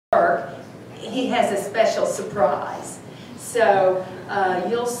work, he has a special surprise. So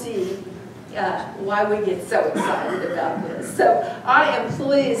you'll see why we get so excited about this. So I am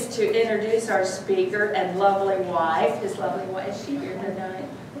pleased to introduce our speaker and lovely wife. His lovely wife, is she here tonight?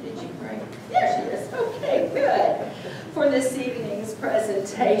 Did you bring? There she is. Okay, good. For this evening's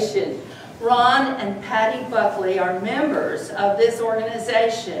presentation. Ron and Patty Buckley are members of this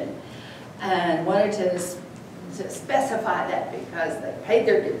organization, and wanted to specify that because they paid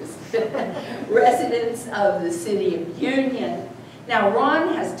their dues. Residents of the City of Union. Now,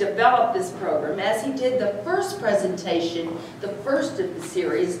 Ron has developed this program as he did the first presentation, the first of the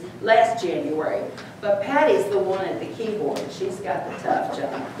series, last January. But Patty's the one at the keyboard. She's got the tough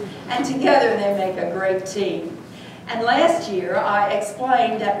job. And together they make a great team. And last year I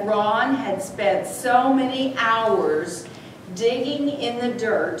explained that Ron had spent so many hours digging in the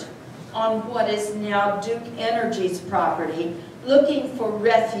dirt on what is now Duke Energy's property, looking for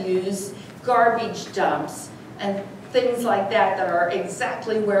refuse, garbage dumps, and things like that that are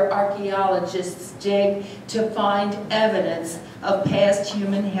exactly where archaeologists dig to find evidence of past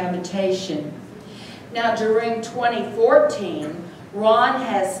human habitation. Now, during 2014, Ron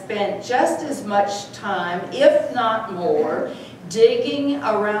has spent just as much time, if not more, digging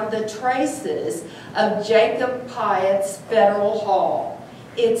around the traces of Jacob Piatt's Federal Hall,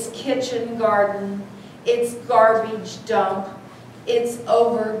 its kitchen garden, its garbage dump, its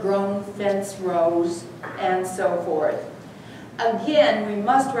overgrown fence rows, and so forth. Again, we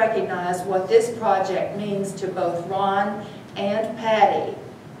must recognize what this project means to both Ron and Patty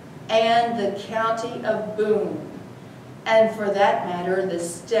and the county of Boone, and for that matter, the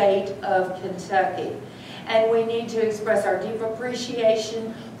state of Kentucky. And we need to express our deep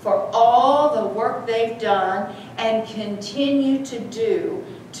appreciation for all the work they've done and continue to do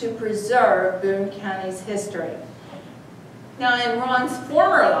to preserve Boone County's history. Now, in Ron's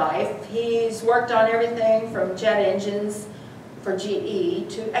former life, he's worked on everything from jet engines for GE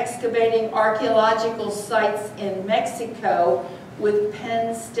to excavating archaeological sites in Mexico with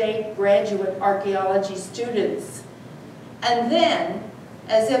Penn State graduate archaeology students. And then,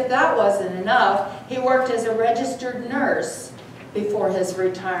 as if that wasn't enough, he worked as a registered nurse before his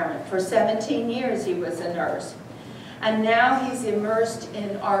retirement. For 17 years he was a nurse. And now he's immersed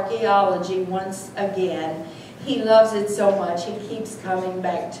in archaeology once again. He loves it so much, he keeps coming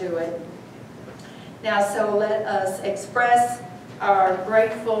back to it. Now, so let us express our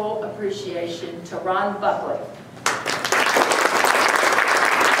grateful appreciation to Ron Buckley.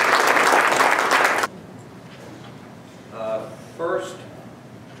 First,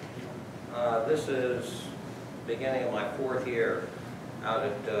 this is the beginning of my 4th year out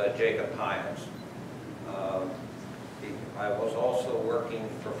at Jacob Piatt's. I was also working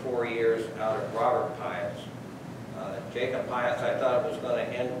for 4 years out at Robert Piatt's. Jacob Piatt's, I thought it was going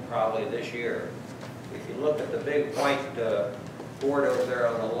to end probably this year. If you look at the big white board over there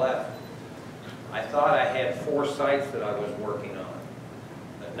on the left, I thought I had 4 sites that I was working on.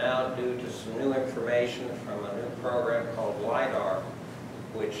 But now, due to some new information from a new program called LIDAR,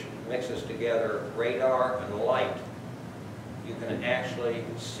 which mixes together radar and light, you can actually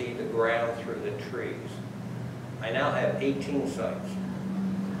see the ground through the trees. I now have 18 sites.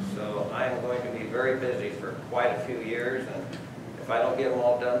 So I'm going to be very busy for quite a few years, and if I don't get them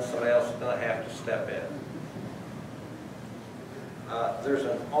all done, somebody else is going to have to step in. There's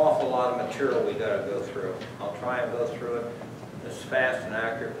an awful lot of material we got to go through. I'll try and go through it as fast and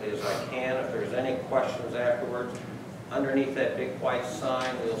accurately as I can. If there's any questions afterwards, underneath that big white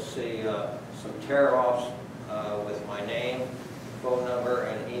sign, you'll see some tear-offs with my name, phone number,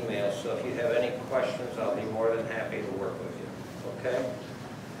 and email. So if you have any questions, I'll be more than happy to work with you. Okay?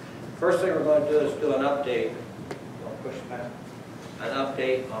 First thing we're going to do is do an update. Push back. An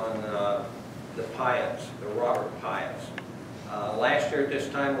update on the Piatts, the Robert Piatts. Last year at this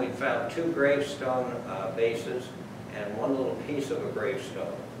time, we found 2 gravestone bases and 1 little piece of a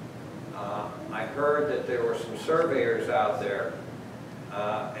gravestone. I heard that there were some surveyors out there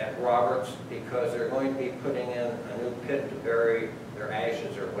at Roberts because they're going to be putting in a new pit to bury their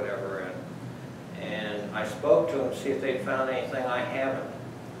ashes or whatever in. And I spoke to them to see if they'd found anything I haven't.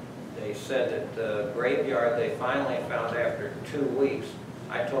 They said that the graveyard they finally found after 2 weeks.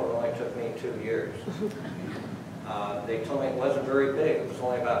 I told them it only took me 2 years. They told me it wasn't very big. It was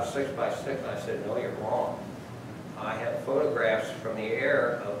only about 6 by 6, and I said, no, you're wrong. I have photographs from the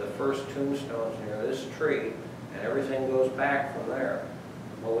air of the first tombstones near this tree, and everything goes back from there.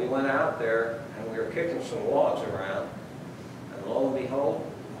 Well, we went out there, and we were kicking some logs around, and lo and behold,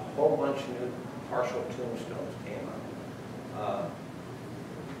 a whole bunch of new partial tombstones came up.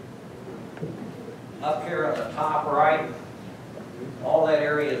 Up here on the top right, All that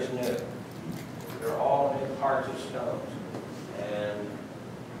area is new. They're all new parts of stones. And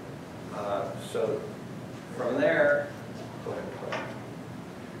so from there, go ahead,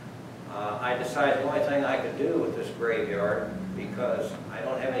 I decided the only thing I could do with this graveyard, because I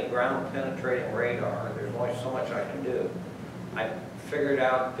don't have any ground penetrating radar, there's only so much I can do. I figured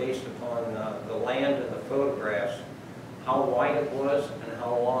out, based upon the land and the photographs, how wide it was and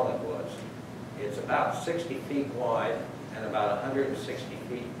how long it was. It's about 60 feet wide and about 160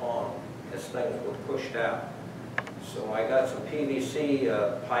 feet long as things were pushed out. So I got some PVC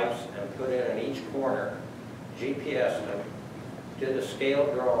pipes and put in each corner, GPS'd them, did a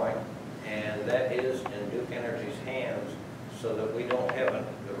scale drawing, and that is in Duke Energy's hands, so that we don't have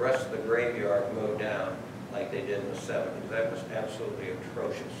the rest of the graveyard moved down like they did in the 70s. That was absolutely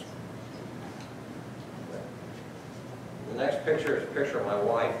atrocious. The next picture is a picture of my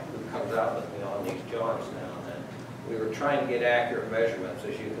wife, who comes out with me on these jogs now and then. We were trying to get accurate measurements.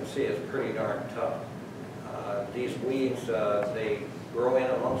 As you can see, it's pretty darn tough. These weeds, they grow in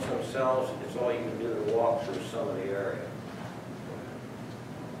amongst themselves. It's all you can do to walk through some of the area.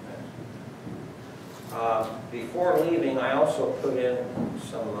 Before leaving, I also put in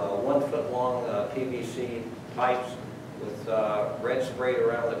some 1 foot long PVC pipes with red sprayed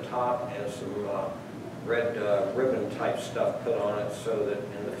around the top and some red ribbon type stuff put on it, so that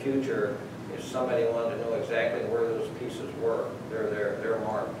in the future, if somebody wanted to know exactly where those pieces were, they're there, they're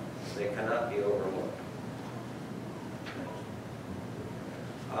marked. They cannot be overlooked.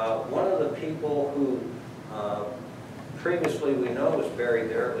 One of the people who previously we know was buried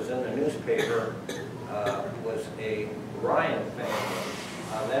there, it was in the newspaper, was a Ryan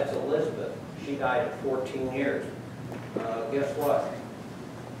family. That's Elizabeth. She died at 14 years. Guess what?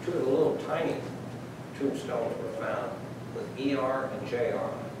 2 of the little tiny tombstones were found with ER and JR.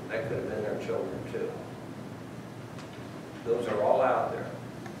 That could have been their children too. Those are all out there.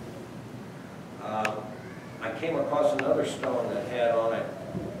 I came across another stone that had on it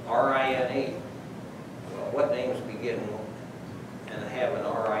RINE. Well, what names begin and have an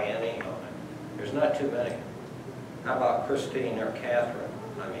RINE on it? There's not too many. How about Christine or Catherine?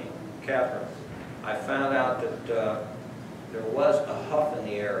 Catherine. I found out that there was a Huff in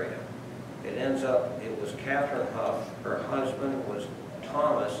the area. It ends up, it was Catherine Huff. Her husband was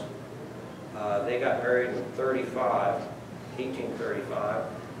Thomas. They got married in 1835,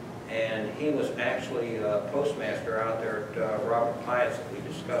 and he was actually a postmaster out there at Robert Piatt's that we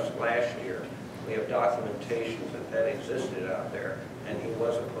discussed last year. We have documentation that existed out there, and he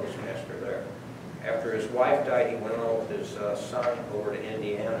was a postmaster there. After his wife died, he went on with his son over to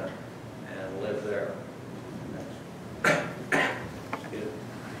Indiana and lived there.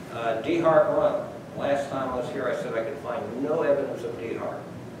 Dehart Run. Last time I was here, I said I could find no evidence of Dehart.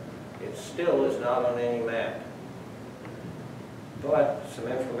 It still is not on any map. But some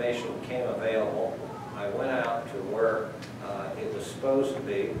information became available. I went out to where it was supposed to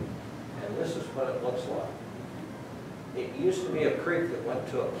be, and this is what it looks like. It used to be a creek that went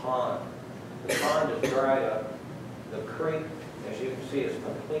to a pond. The pond is dried up. The creek, as you can see, is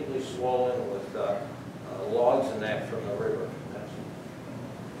completely swollen with logs and that from the river.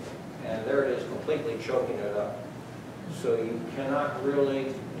 And there it is, completely choking it up. So you cannot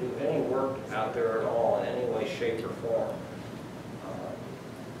really do any work out there at all in any way, shape, or form.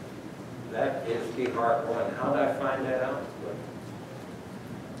 That is Dehart Run. How did I find that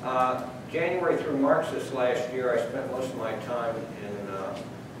out? January through March this last year, I spent most of my time in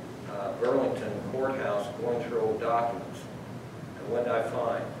Burlington Courthouse going through old documents. And what did I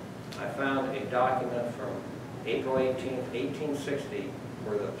find? I found a document from April 18th, 1860,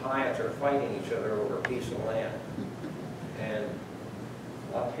 where the Piatts are fighting each other over a piece of land. And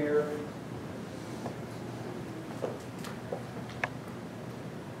up here,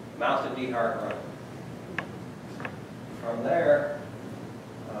 mouth of Dehart Run. From there,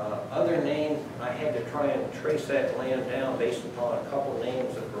 other names, I had to try and trace that land down based upon a couple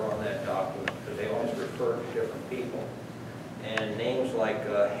names that were on that document, because they always refer to different people. And names like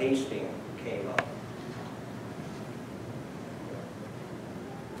Hastings came up.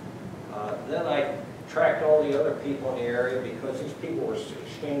 Then I tracked all the other people in the area, because these people were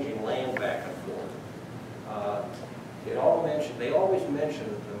exchanging land back and forth. They always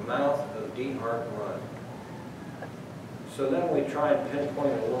mentioned the mouth of Dehart Run. So then we try and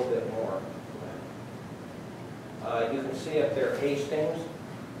pinpoint it a little bit more. You can see up there Hastings,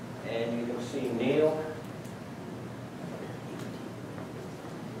 and you can see Neal.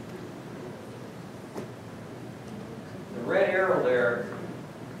 The red arrow there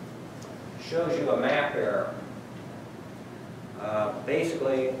shows you a map error.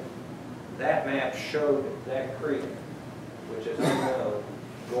 Basically, that map showed that creek which is unknown,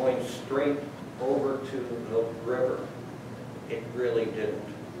 going straight over to the river. It really didn't.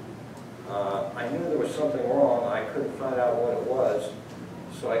 I knew there was something wrong. I couldn't find out what it was.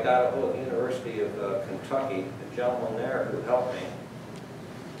 So I got a hold of the University of Kentucky, a gentleman there who helped me.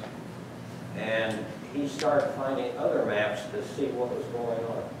 And he started finding other maps to see what was going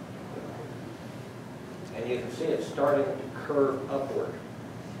on. And you can see it starting to curve upward.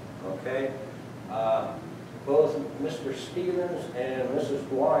 Okay? Both Mr. Stevens and Mrs.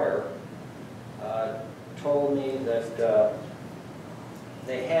 Dwyer told me that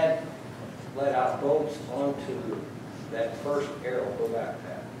they had let out boats onto that first arrow. Go back,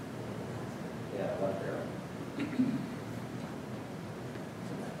 Pat. Yeah, left arrow.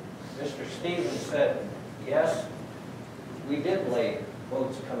 Mr. Stevens said, yes, we did lay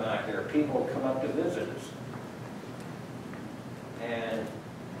boats come out here. People would come up to visit us. And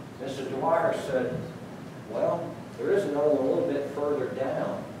Mrs. Dwyer said, well, there is another one a little bit further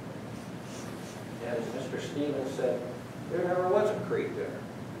down. And Mr. Stevens said, there never was a creek there.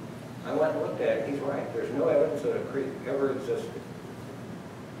 I went and looked at it. He's right. There's no evidence that a creek ever existed.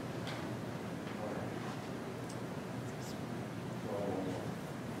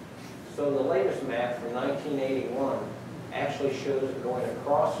 So the latest map from 1981 actually shows it going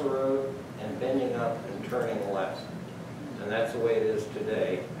across the road and bending up and turning left. And that's the way it is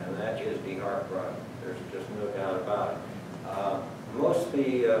today, and that is DeHart Run. There's just no doubt about it. Most of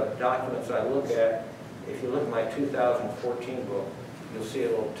the documents I look at, if you look at my 2014 book, you'll see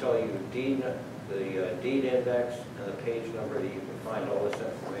it will tell you the deed index and the page number that you can find all this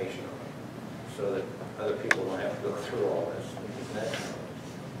information on, so that other people don't have to go through all this.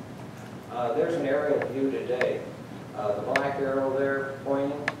 There's an aerial view today. The black arrow there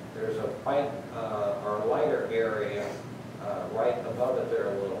pointing, there's a white or lighter area right above it there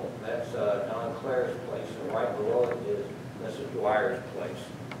a little. That's Don Clare's place, and right below it is Mrs. Dwyer's place.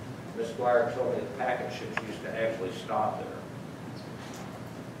 Miss Dwyer told me the packet ships used to actually stop there.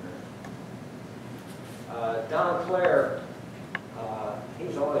 Don Clare,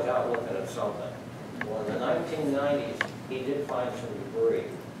 he's always out looking at something. Well, in the 1990s, he did find some debris.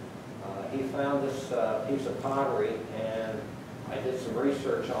 He found this piece of pottery, and I did some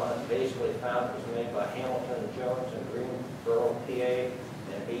research on it. Basically found it was made by Hamilton and Jones in Greensboro, PA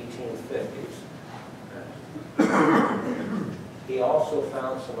in 1850s. He also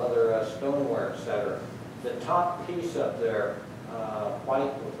found some other stoneware, etc. The top piece up there,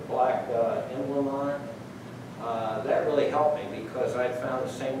 white with the black emblem on it, that really helped me because I found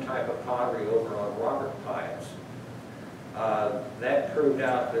the same type of pottery over on Robert Piatt's. That proved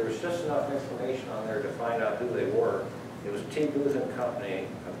out there was just enough information on there to find out who they were. It was T. Booth and Company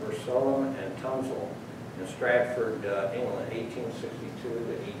of Bursolem and Tunzel in Stratford, England, 1862 to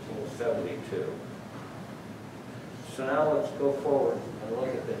 1872. So now let's go forward and look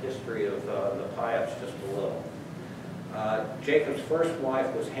at the history of the Piatts just a little. Jacob's first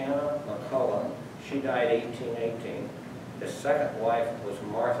wife was Hannah McCullough. She died 1818. His second wife was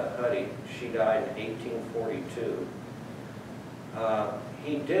Martha Huddy. She died in 1842.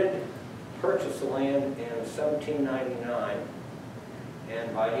 He did purchase the land in 1799,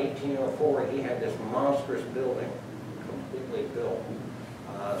 and by 1804 he had this monstrous building completely built.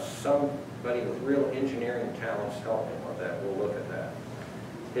 Somebody with real engineering talents helped him with that. We'll look at that.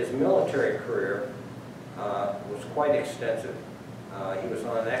 His military career was quite extensive. He was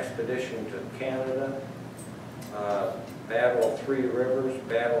on an expedition to Canada, Battle of Three Rivers,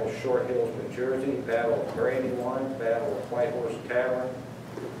 Battle of Short Hills, New Jersey, Battle of Brandywine, Battle of White Horse Tavern,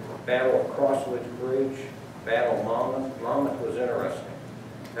 Battle of Crosswoods Bridge, Battle of Monmouth. Monmouth was interesting.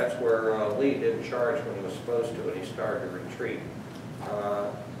 That's where Lee didn't charge when he was supposed to, and he started to retreat.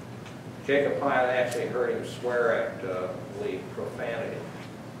 Jacob Piatt actually heard him swear at Lee, profanity.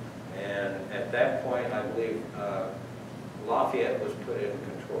 And at that point, I believe Lafayette was put in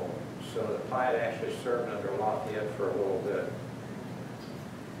control. So the Piatt actually served under Lafayette for a little bit.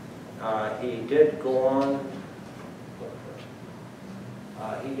 He did go on.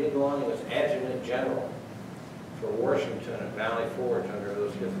 He was adjutant general for Washington at Valley Forge under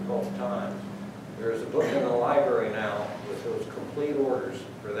those difficult times. There is a book in the library now with those complete orders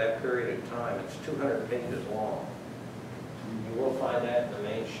for that period of time. It's 200 pages long. You will find that in the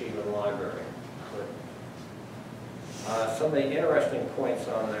main sheet of the library. Some of the interesting points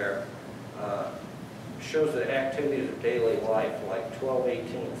on there shows the activities of daily life, like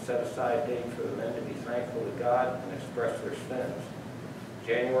 1218, set aside date for the men to be thankful to God and express their sins.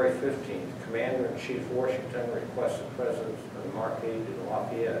 January 15th, Commander-in-Chief Washington requests the President of the Marquis de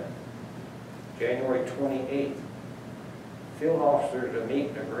Lafayette. January 28th, field officers to meet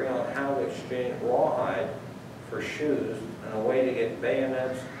and agree on how to exchange rawhide for shoes and a way to get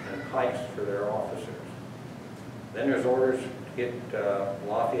bayonets and pikes for their officers. Then there's orders to get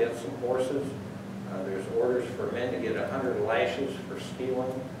Lafayette some horses. There's orders for men to get 100 lashes for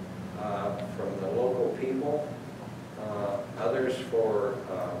stealing from the local people. Others for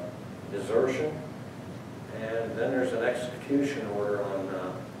desertion. And then there's an execution order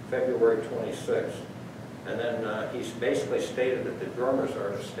on February 26th. And then he's basically stated that the drummers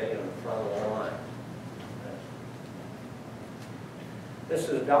are to stay in the front of the line. This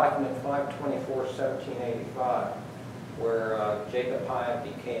is document 524-1785, where Jacob Piatt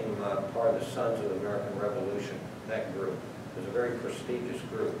became part of the Sons of the American Revolution, that group. It was a very prestigious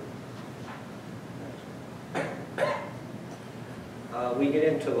group. We get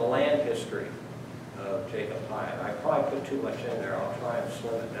into the land history of Jacob Piatt. I probably put too much in there. I'll try and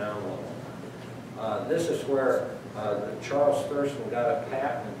slim it down a little. This is where Charles Thurston got a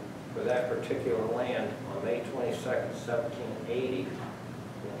patent for that particular land on May 22nd, 1780.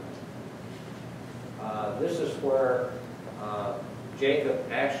 This is where Jacob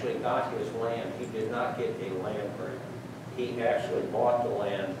actually got his land. He did not get a land grant. He actually bought the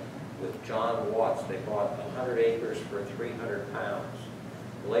land with John Watts. They bought 100 acres for 300 pounds.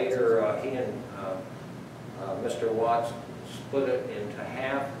 Later, he and Mr. Watts split it into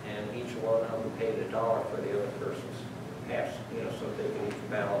half, and each one of them paid $1 for the other person's half, so they can each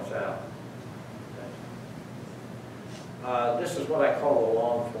balance out. This is what I call the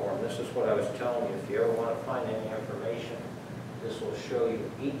long form. This is what I was telling you. If you ever want to find any information, this will show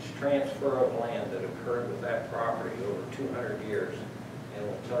you each transfer of land that occurred with that property over 200 years, and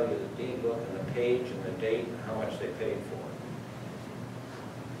will tell you the deed book and the page and the date and how much they paid for it.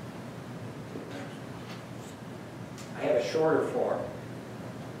 I have a shorter form.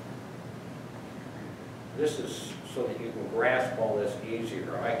 This is so that you can grasp all this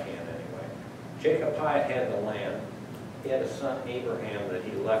easier. I can anyway. Jacob Piatt had the land. He had a son, Abraham, that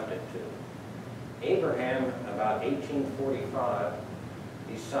he left it to. Abraham, about 1845,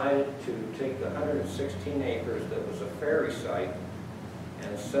 decided to take the 116 acres that was a ferry site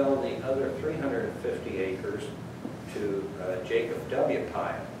and sell the other 350 acres to Jacob W.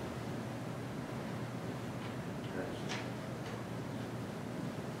 Piatt.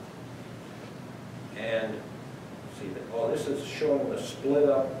 And see, this is showing the split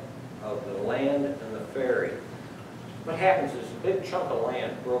up of the land and the ferry. What happens is a big chunk of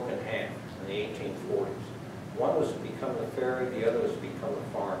land broke in half in the 1840s. One was to become the ferry, the other was to become the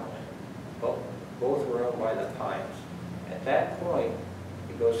farmland. Both were owned by the Piatts. At that point,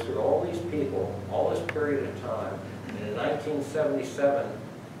 it goes through all these people, all this period of time, and in 1977,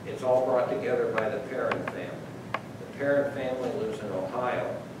 it's all brought together by the Perrin family. The Perrin family lives in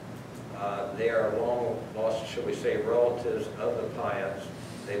Ohio. They are long lost, shall we say, relatives of the Piatts.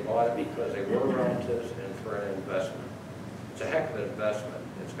 They bought it because they were relatives and for an investment. It's a heck of an investment.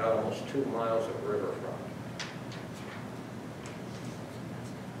 It's got almost 2 miles of riverfront.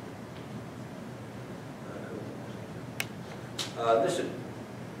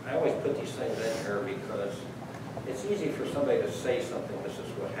 I always put these things in here because it's easy for somebody to say something, this is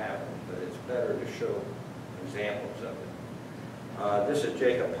what happened, but it's better to show examples of it. This is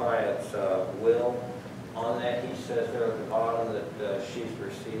Jacob Piatt's will. On that, he says there at the bottom that she's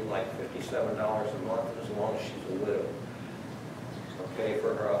received like $57 a month as long as she's a widow. Okay,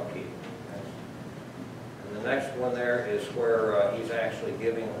 for her upkeep. And the next one there is where he's actually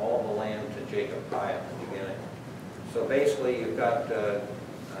giving all the land to Jacob Piatt at the beginning. So basically, you've got,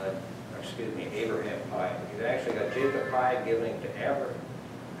 Abraham Piatt. You've actually got Jacob Piatt giving to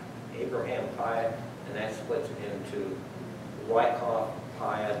Abraham Piatt, and that splits into Wyckoff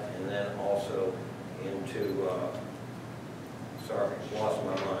Piatt, and then also into, lost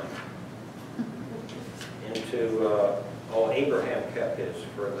my mind, into, Abraham kept his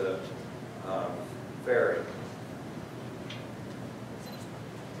for the ferry.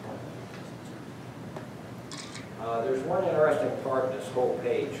 There's one interesting part in this whole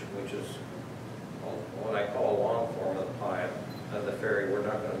page, which is what I call a long form of the Piatt, of the ferry. We're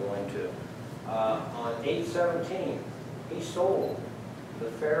not going to go into. On 8/17, he sold the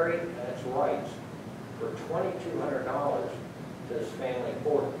ferry and its rights for $2,200 to his family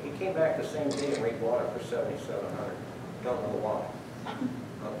court. He came back the same day and rebought it for $7,700. Don't know why.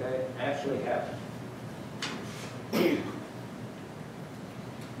 Okay, actually happened.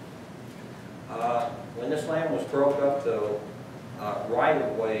 When this land was broke up, the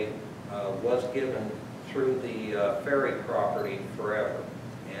right-of-way was given through the ferry property forever,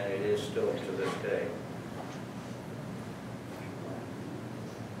 and it is still to this day.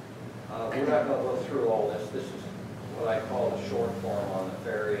 We're not going to go through all this. This is what I call the short form on the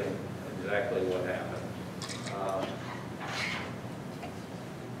ferry and exactly what happened.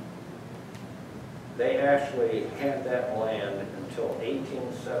 They actually had that land until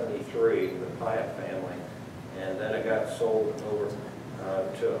 1873, the Piatt family, and then it got sold over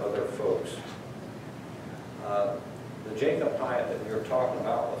to other folks. The Jacob Piatt that we were talking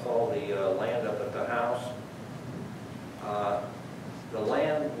about with all the land up at the house, the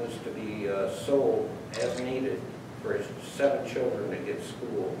land was to be sold as needed for his 7 children to get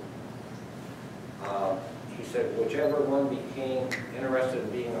school. He said whichever one became interested in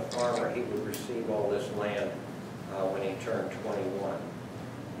being a farmer, he would receive all this land when he turned 21.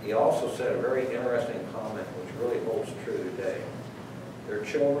 He also said a very interesting comment which really holds true today. Their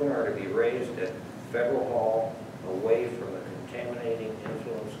children are to be raised at Federal Hall away from the contaminating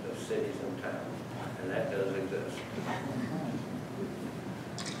influence of cities and towns. And that does exist.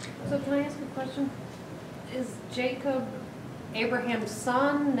 So can I ask a question? Is Jacob Abraham's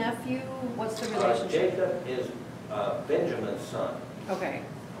son, nephew? What's the relationship? Jacob is Benjamin's son. Okay.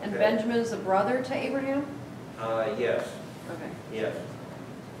 And Okay. Benjamin is a brother to Abraham? Yes, Okay. yes.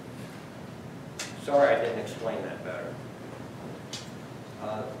 Sorry I didn't explain that better.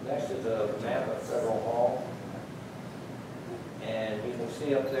 Next is a map of Federal Hall. And you can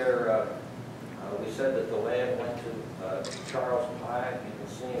see up there, we said that the land went to Charles Piatt. You can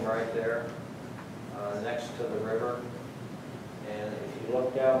see him right there next to the river. And if you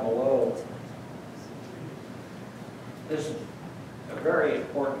look down below, this is a very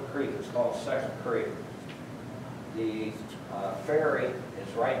important creek. It's called Second Creek. The ferry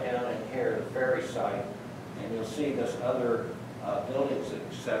is right down in here, the ferry site, and you'll see this other buildings,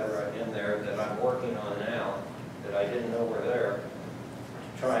 etc. in there that I'm working on now that I didn't know were there,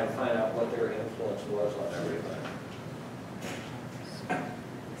 to try and find out what their influence was on everything.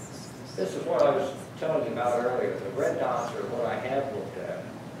 This is what I was telling you about earlier. The red dots are what I have looked at.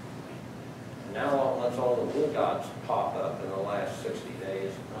 And now once all the blue dots pop up in the last 60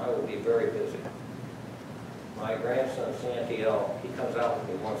 days, I will be very busy. My grandson, Santiel, he comes out with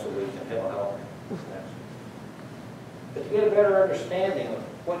me once a week and he'll help me. But to get a better understanding of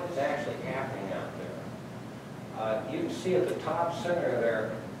what is actually happening out there, you can see at the top center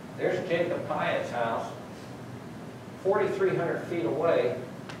there, there's Jacob Piatt's house, 4,300 feet away,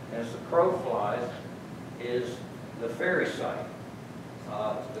 as the crow flies, is the ferry site.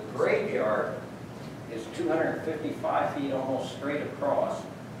 The graveyard is 255 feet almost straight across,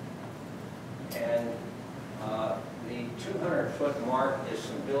 and the 200-foot mark is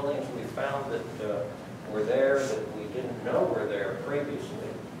some buildings we found that were there that we didn't know were there previously.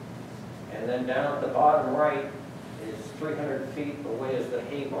 And then down at the bottom right is 300 feet away is the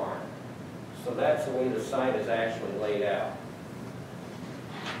hay barn. So that's the way the site is actually laid out.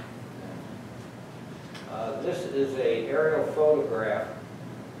 This is an aerial photograph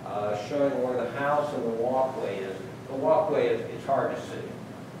showing where the house and the walkway is. The walkway is hard to see.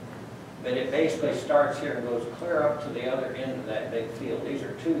 But it basically starts here and goes clear up to the other end of that big field. These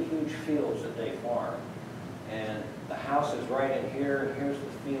are 2 huge fields that they farm. And the house is right in here, and here's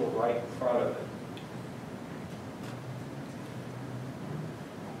the field right in front of it.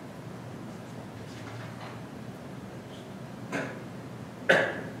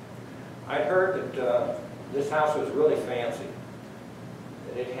 I'd heard that this house was really fancy,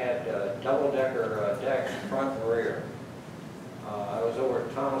 that it had double-decker decks front and rear. I was over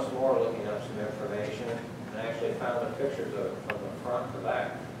at Thomas More looking up some information and actually found the pictures of it from the front to the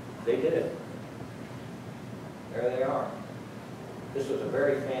back. They did it. There they are. This was a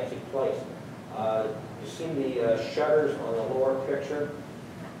very fancy place. You see the shutters on the lower picture?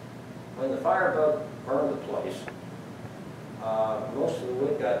 When the fire burned the place, most of the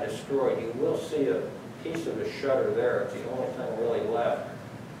wood got destroyed. You will see a piece of the shutter there. It's the only thing really left.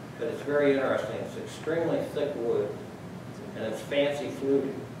 But it's very interesting. It's extremely thick wood, and it's fancy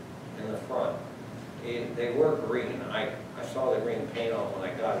fluted in the front. They were green. I saw the green paint on when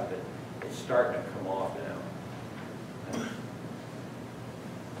I got it, but it's starting to come off now.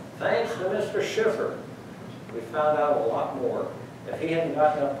 Thanks to Mr. Schiffer, we found out a lot more. If he hadn't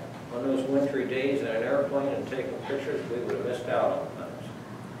gotten up on those wintry days in an airplane and taken pictures, we would have missed out on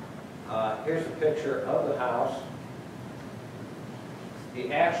things. Here's a picture of the house.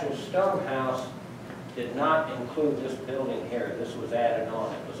 The actual stone house did not include this building here. This was added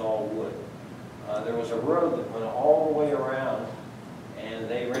on. It was all wood. There was a road that went all the way around, and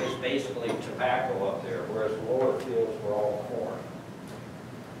they raised basically tobacco up there, whereas the lower fields were all corn.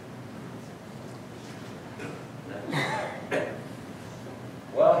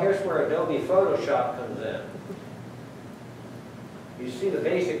 Well, here's where Adobe Photoshop comes in. You see the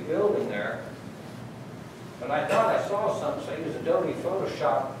basic building there, but I thought I saw something, so I used Adobe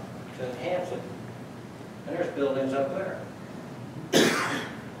Photoshop to enhance it. And there's buildings up there.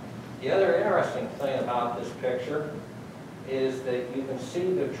 The other interesting thing about this picture is that you can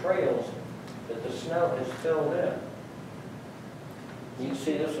see the trails that the snow has filled in. You can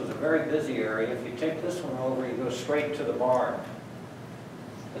see this was a very busy area. If you take this one over, you go straight to the barn.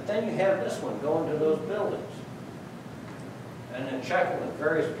 But then you have this one going to those buildings. And in checking with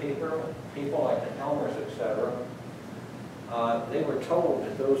various people like the Elmers, etc., they were told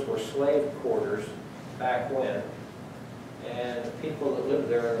that those were slave quarters back when. And the people that lived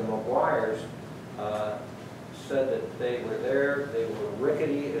there, the McGuires, said that they were there, they were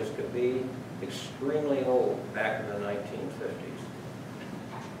rickety as could be, extremely old back in the 1950s.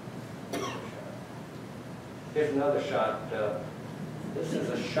 Here's another shot. This is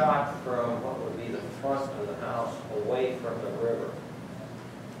a shot from what would be the front of the house away from the river.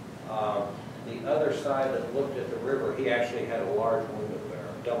 The other side that looked at the river, he actually had a large window there,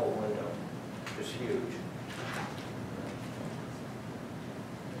 a double window, just huge.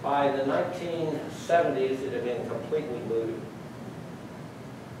 By the 1970s, it had been completely looted.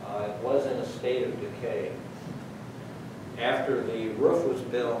 It was in a state of decay. After the roof was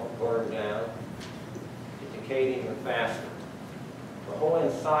burned down, it decayed even faster. The whole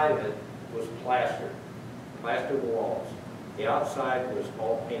inside of it was plastered walls. The outside was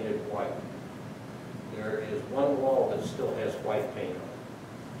all painted white. There is one wall that still has white paint on it.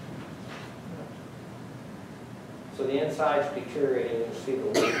 So the inside's deteriorating. You can see the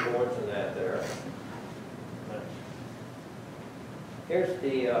wood boards and that there. Here's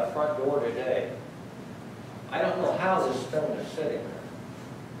the front door today. I don't know how this stone is sitting there.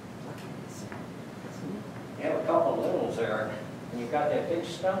 You have a couple of little ones there, and you've got that big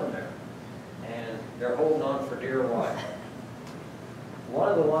stone there, and they're holding on for dear life. One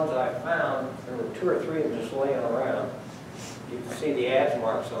of the ones I found, there were 2 or 3 of them just laying around. You can see the adze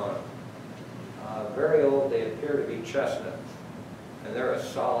marks on them. Very old, they appear to be chestnut, and they're as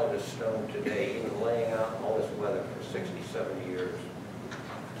solid as stone today, even laying out in all this weather for 60, 70 years.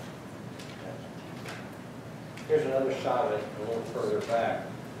 Here's another shot of it a little further back.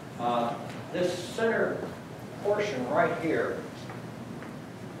 This center portion right here,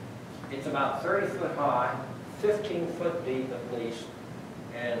 it's about 30 foot high, 15 foot deep at least,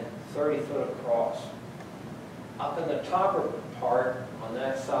 and 30 foot across. Up in the top part on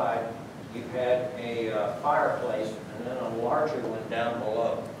that side, you've had a fireplace and then a larger one down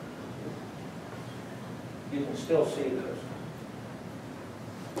below. You can still see those.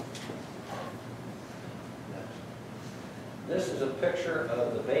 This is a picture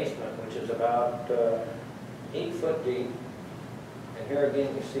of the basement, which is about 8 foot deep. And here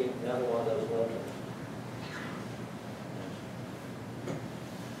again, you see another one of those windows.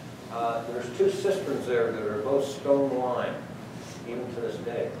 There's 2 cisterns there that are both stone lined, even to this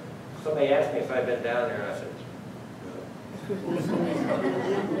day. Somebody asked me if I'd been down there, and I said, no.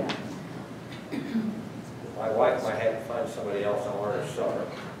 My wife might have to find somebody else on order supper.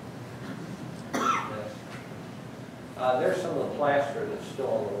 There's some of the plaster that's still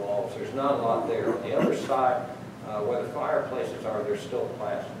on the walls. There's not a lot there. On the other side, where the fireplaces are, there's still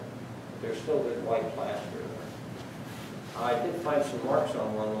plaster. There's still good white plaster there. I did find some marks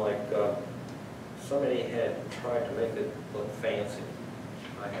on one, like somebody had tried to make it look fancy.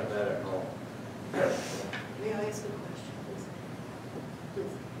 I have that at home. May I ask a question,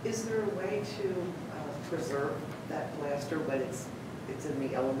 please? Is there a way to preserve that plaster when it's in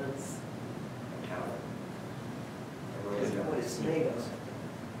the elements? How? What it's made of?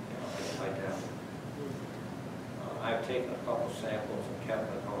 I doubt it. I've taken a couple samples and kept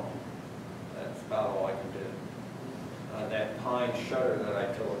them at home. That's about all I can do. That pine shutter that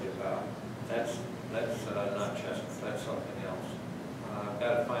I told you about, that's not chestnut, that's something else. I've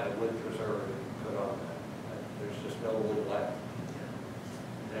got to find a wood preservative to put on that. There's just no wood left.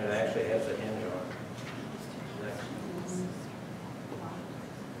 And it actually has a hinge on it. Next.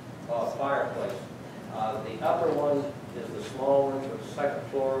 Fireplace. The upper one is the small one for the second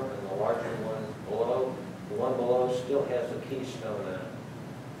floor, and the larger one below. The one below still has the keystone in it.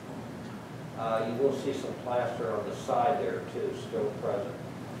 You will see some plaster on the side there too, still present.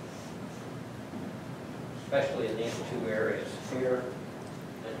 Especially in these 2 areas, here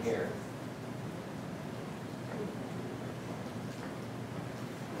and here.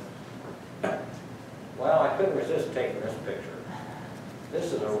 Well, I couldn't resist taking this picture.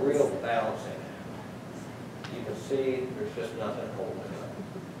 This is a real balancing act. You can see there's just nothing holding it up.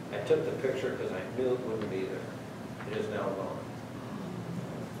 I took the picture because I knew it wouldn't be there. It is now gone.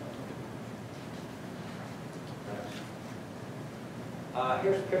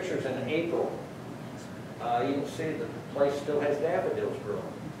 Here's pictures in April. You can see the place still has daffodils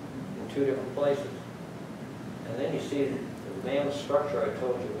growing in 2 different places. And then you see the main structure I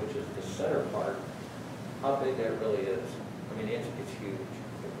told you, which is the center part, how big that really is. I mean, it's huge.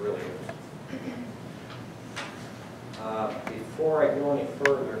 It really is. Before I go any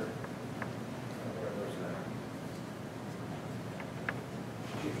further, where was that?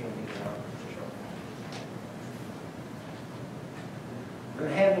 You can leave it out. I'm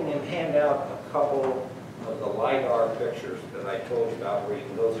having him hand out a couple of the LiDAR pictures that I told you about, where you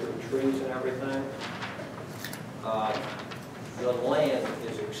can go through trees and everything. The land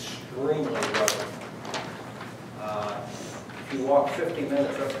is extremely rugged. If you walk 50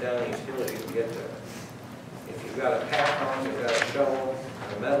 minutes up and down these hills, you can get there. If you've got a pack on, you've got a shovel,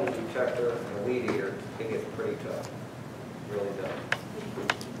 a metal detector, and a weed eater, it gets pretty tough. It really does.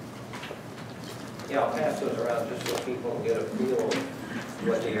 Yeah, I'll pass those around just so people can get a feel of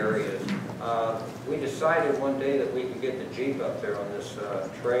what the area is. We decided one day that we could get the Jeep up there on this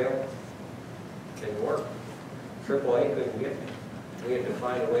trail. Didn't work. AAA couldn't get me. We had to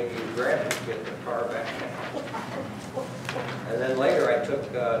find a way to use gravity to get the car back. And then later I took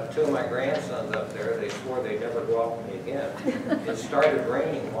two of my grandsons up there. They swore they'd never go up with me again. It started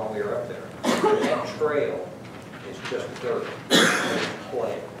raining while we were up there. And that trail is just dirt. It's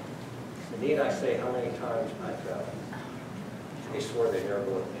clay. Need I say how many times I fell? They swore they'd never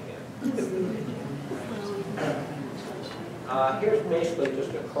go with me again. Here's basically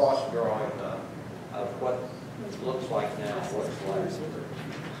just a cross drawing of what it looks like now, what it's like.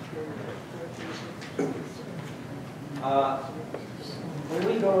 When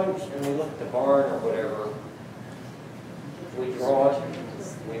we go in and we look at the barn or whatever, we draw it,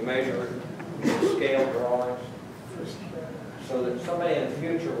 we measure it, we do scale drawings, so that somebody in the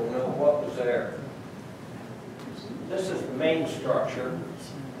future will know what was there. This is the main structure.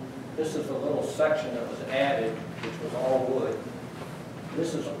 This is the little section that was added, which was all wood.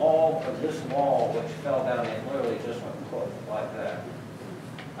 This is all of this wall, which fell down and literally just went poof, like that.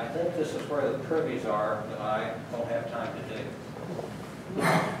 I think this is where the privies are, but I don't have time to dig.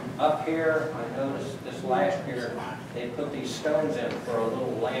 Up here, I noticed this last year, they put these stones in for a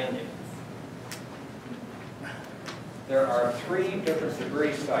little landing. There are 3 different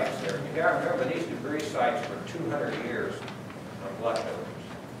debris sites there. You got to remember, these debris sites were 200 years of leftovers.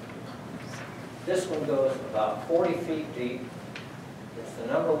 This one goes about 40 feet deep. It's the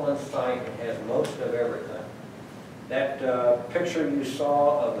 #1 site. It has most of everything. That picture you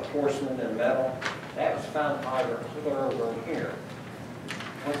saw of the porcelain and metal, that was found either clear over here.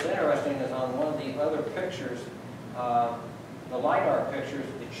 What's interesting is on one of the other pictures, the LiDAR pictures,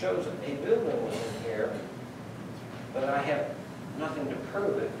 it shows that a building was in here, but I have nothing to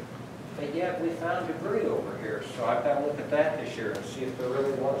prove it. But yet we found debris over here, so I've got to look at that this year and see if there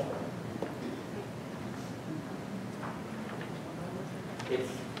really was one.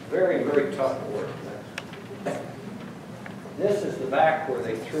 It's very, very tough work. This is the back where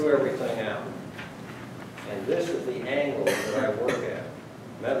they threw everything out. And this is the angle that I work at.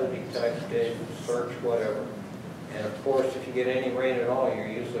 Metal detected, search, whatever. And of course, if you get any rain at all, you're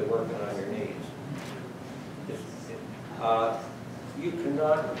usually working on your knees. You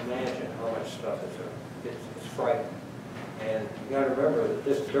cannot imagine how much stuff is there. It's frightening. And you got to remember that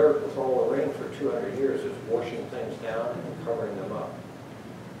this dirt with all the rain for 200 years is washing things down and covering them up.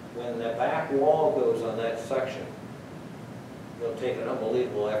 When the back wall goes on that section, it'll take an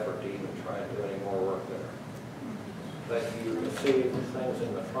unbelievable effort to even try and do any more work there. But you can see the things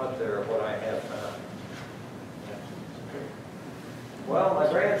in the front there of what I have found. Well, my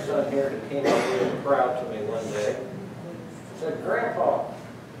grandson here came up really proud to me one day. Said, "Grandpa,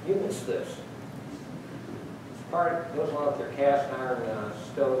 you missed this. This part goes on with their cast iron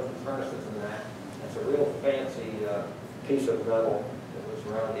stoves and furnaces and that. It's a real fancy piece of metal that was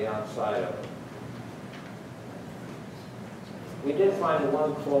around the outside of it." We did find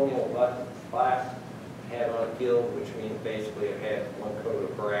one colonial button plaque had on a gild, which means basically it had one coat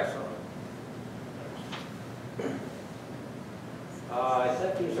of brass on it. I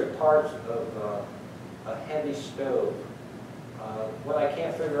think these are parts of a heavy stove. What I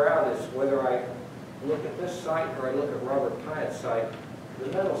can't figure out is whether I look at this site or I look at Robert Piatt's site, the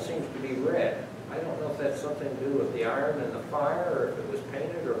metal seems to be red. I don't know if that's something to do with the iron and the fire, or if it was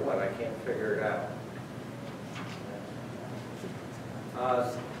painted or what. I can't figure it out.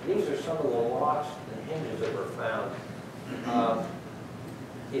 These are some of the locks and hinges that were found.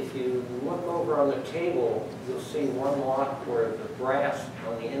 If you look over on the table, you'll see one lock where the brass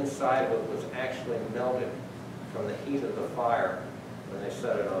on the inside of it was actually melted from the heat of the fire when they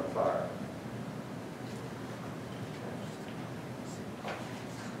set it on fire.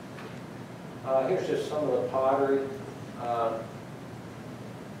 Here's just some of the pottery.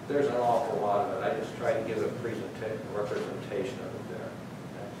 there's an awful lot of it. I just try to give a representation of it there.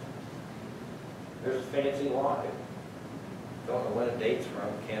 There's a fancy locket. Don't know when it dates from,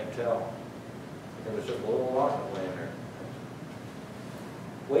 can't tell. It was just a little locket laying there.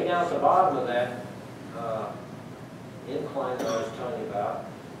 Way down at the bottom of that incline that I was telling you about,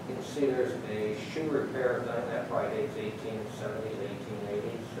 you can see there's a shoe repair thing. That probably dates 1870s,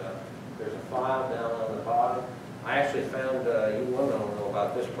 1880s. There's a file down on the bottom. I actually found, you women don't know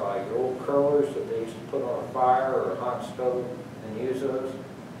about this probably, your old curlers that they used to put on a fire or a hot stove and use those.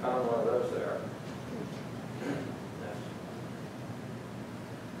 Found one of those there.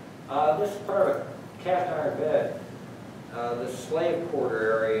 This is part of a cast iron bed. The slave quarter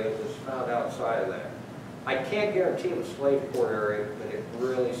area is found outside of that. I can't guarantee it was slave quarter area, but it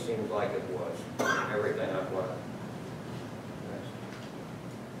really seems like it was. Everything I've learned.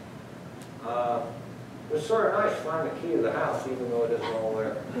 It was sort of nice to find the key to the house, even though it isn't all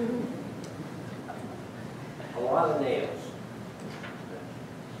there. A lot of nails.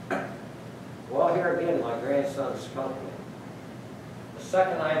 Well, here again, my grandson skunked me. The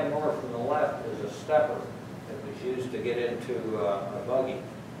second item over from the left is a stepper that was used to get into a buggy.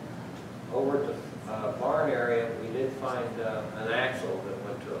 Over at the barn area, we did find an axle that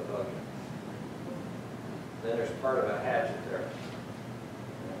went to a buggy. Then there's part of a hatchet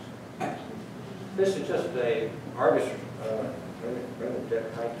there. This is just a artist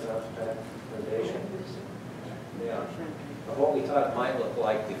foundation. Yeah, of what we thought it might look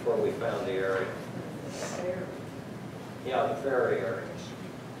like before we found the area. Yeah, the ferry area.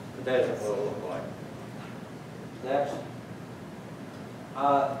 But that isn't what it looked like. Next.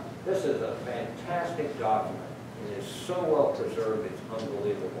 This is a fantastic document. It is so well preserved, it's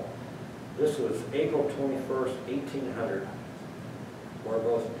unbelievable. This was April 21st, 1800, where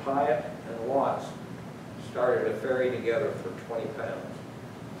both Piatt and Watts started a ferry together for 20 pounds.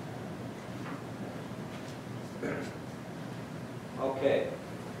 Okay,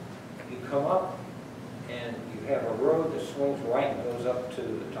 you come up and you have a road that swings right and goes up to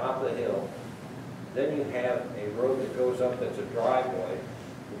the top of the hill. Then you have a road that goes up that's a driveway.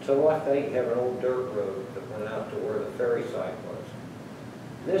 And to the left there you have an old dirt road that went out to where the ferry site was.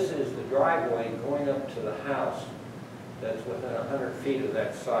 This is the driveway going up to the house that's within 100 feet of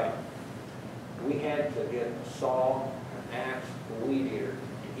that site. We had to get a saw, an axe, a weed eater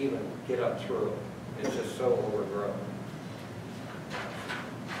to even get up through it. It's just so overgrown.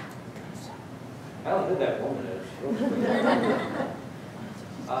 I don't know who that woman is.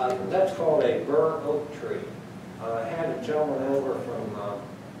 That's called a bur oak tree. I had a gentleman over from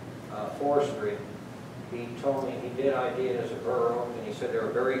forestry. He told me he did ID it as a bur oak, and he said they're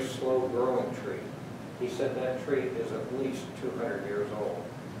a very slow growing tree. He said that tree is at least 200 years old.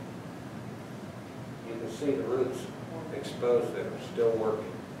 You can see the roots exposed there, still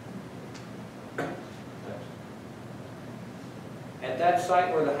working. At that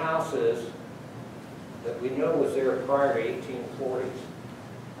site where the house is, that we know was there prior to 1840s,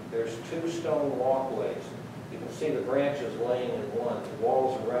 there's 2 stone walkways. You can see the branches laying in one. The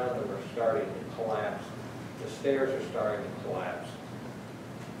walls around them are starting to collapse. The stairs are starting to collapse.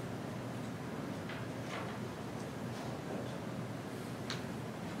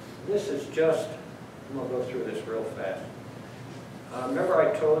 This is just, I'm going to go through this real fast. Remember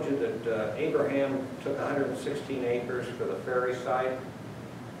I told you that Abraham took 116 acres for the ferry site?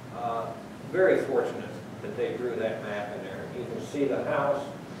 Very fortunate that they drew that map in there. You can see the house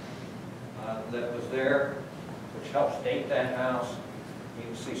that was there, which helps date that house. You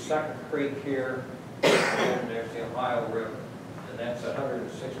can see Second Creek here, and there's the Ohio River. And that's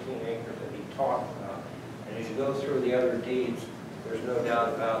 116 acres that he talked about. And as you go through the other deeds, there's no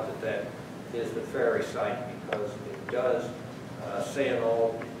doubt about that is the ferry site, because it does say in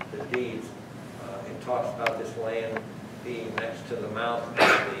all the deeds, it talks about this land being next to the mouth of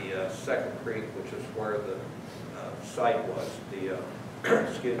the Second Creek, which is where the site was, the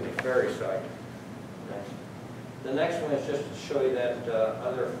excuse me, ferry site. Next. The next one is just to show you that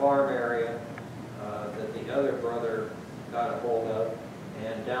other farm area that the other brother got a hold of.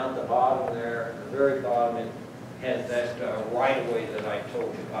 And down at the bottom there, at the very bottom, it has that right-of-way that I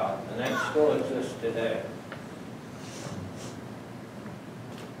told you about. And that still exists today.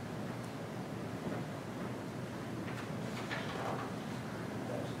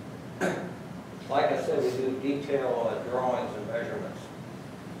 Like I said, we do detail drawings and measurements.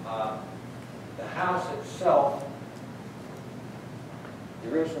 The house itself, the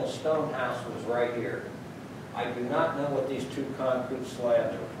original stone house was right here. I do not know what these 2 concrete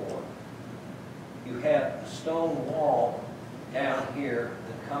slabs are for. You have a stone wall down here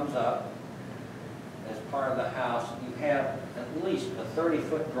that comes up, as part of the house, you have at least a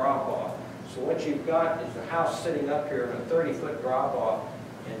 30-foot drop-off. So what you've got is the house sitting up here and a 30-foot drop-off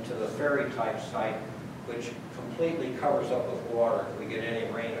into the ferry-type site, which completely covers up with water if we get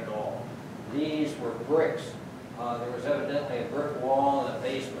any rain at all. These were bricks. There was evidently a brick wall in the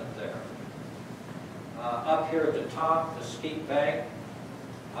basement there. Up here at the top, the steep bank,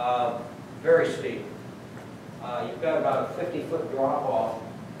 very steep. You've got about a 50-foot drop-off,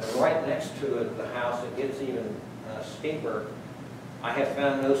 and right next to it, the house, it gets even steeper. I have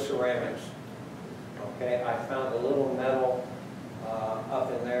found no ceramics. Okay, I found a little metal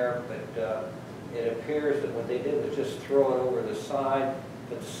up in there, but it appears that what they did was just throw it over the side,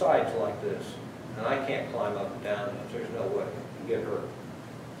 but the side's like this, and I can't climb up and down this. There's no way to get hurt.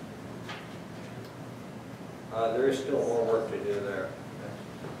 There is still more work to do there.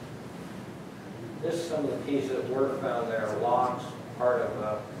 This is some of the pieces that were found there, locks, part of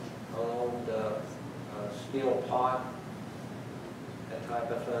an old steel pot, that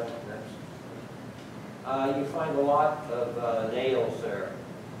type of thing. You find a lot of nails there,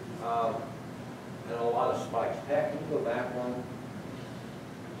 and a lot of spikes. Pat, can you go back one?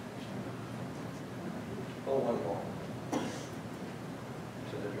 Go one more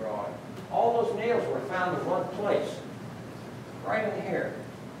to the drawing. All those nails were found in one place, right in here.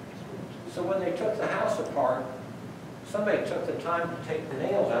 So when they took the house apart, somebody took the time to take the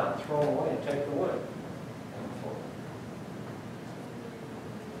nails out and throw them away and take the wood.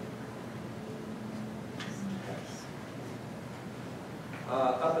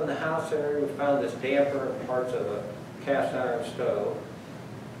 Up in the house area, we found this damper and parts of a cast iron stove.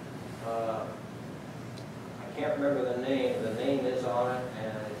 I can't remember the name. The name is on it,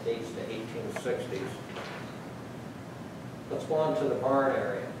 and it dates to 1860s. Let's go on to the barn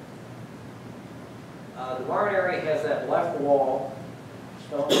area. The barn area has that left wall,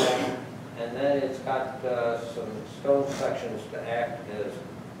 stone wall, and then it's got some stone sections to act as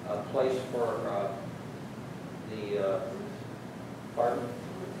a place for the pardon?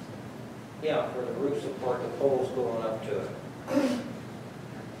 Yeah, for the roof support, the poles going up to it.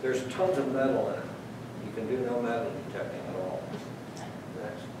 There's tons of metal in it. You can do no metal detecting at all.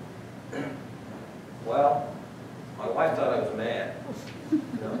 Next. Well, my wife thought I was mad.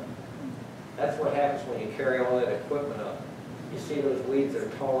 No. That's what happens when you carry all that equipment up. You see those weeds that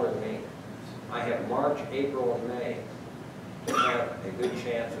are taller than me. I have March, April, and May to have a good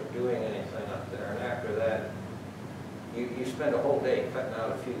chance of doing anything up there. And after that, you spend a whole day cutting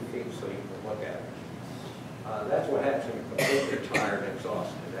out a few feet so you can look at it. That's what happens when you're completely tired and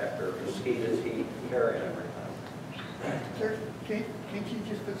exhausted after mosquitoes, heat, carrying everything. Sir, can't you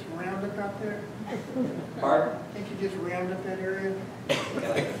just put some Roundup out there? Pardon? Can't you just round up that area?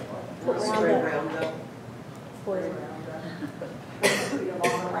 Yeah, Spray Roundup.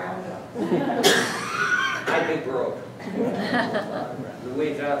 I'd be broke. The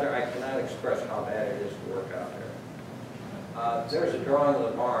weeds out there, I cannot express how bad it is to work out there. There's a drawing of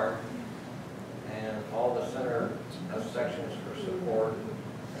the barn and all the center sections for support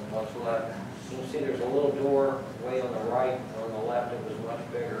and what's left. You can see there's a little door way on the right, and on the left it was much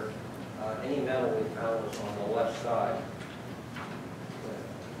bigger. Any metal we found was on the left side.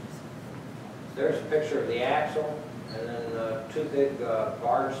 There's a picture of the axle, and then two big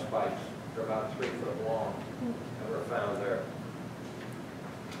barge spikes. They're about 3 foot long that were found there.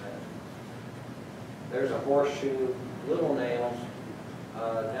 There's a horseshoe, little nails.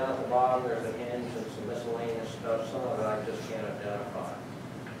 Down at the bottom there's a hinge and some miscellaneous stuff. Some of it I just can't identify.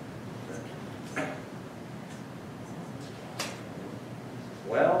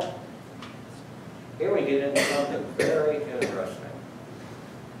 Well, here we get into something very interesting.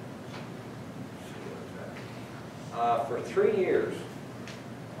 For 3 years,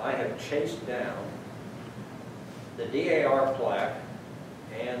 I have chased down the DAR plaque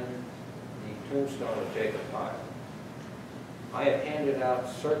and the tombstone of Jacob Piatt. I have handed out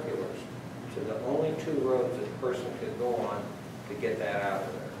circulars to the only 2 roads that a person could go on to get that out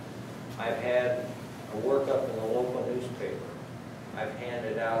of there. I've had a workup in the local newspaper. I've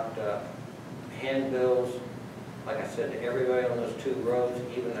handed out handbills, like I said, to everybody on those 2 roads,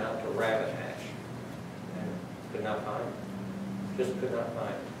 even out to Rabbit Hatch. And could not find them. Just could not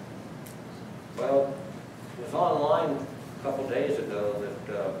find them. Well, it was online a couple days ago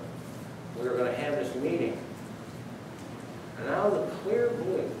that we were going to have this meeting. And out of the clear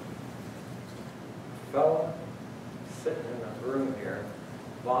blue, a fellow sitting in the room here,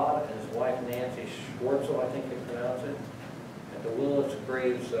 Bob and his wife Nancy Schwartzel, I think you pronounce it, at the Willis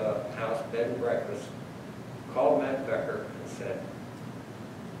Graves house, bed and breakfast, called Matt Becker and said,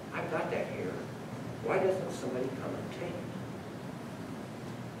 "I've got that here. Why doesn't somebody come and take it?"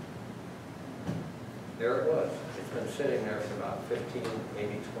 there it was. It's been sitting there for about 15,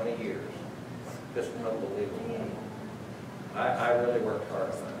 maybe 20 years. Just unbelievable. I really worked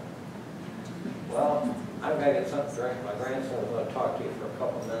hard on that. Well, I'm going to get something to drink. My grandson's going to talk to you for a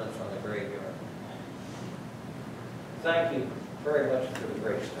couple minutes on the graveyard. Thank you very much for the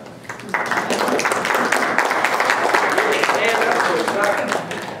great stuff. Stand up for a second.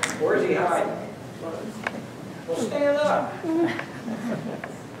 Where's he hiding? Well, stand up.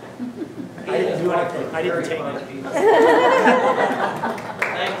 I didn't do anything. I didn't take it.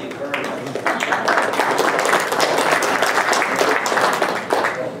 Thank you very much.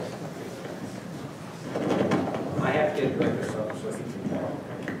 I have to get a drink or something so you can talk.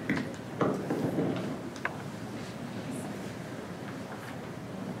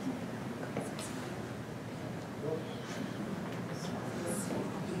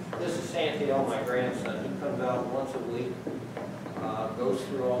 This is Santiago, my grandson. He comes out once a week, goes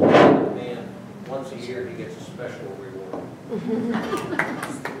through all that with me, and once a year he gets a special reward.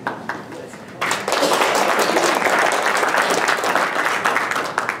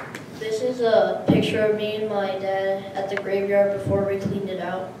 This is a picture of me and my dad at the graveyard before we cleaned it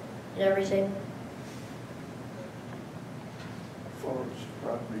out and everything.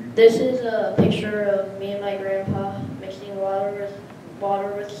 This is a picture of me and my grandpa mixing water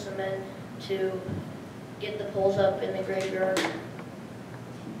with cement to get the poles up in the graveyard.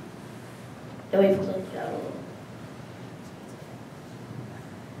 And we've cleaned it out a little.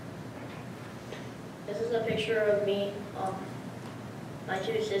 This is a picture of me, my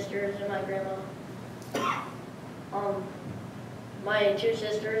two sisters, and my grandma. My two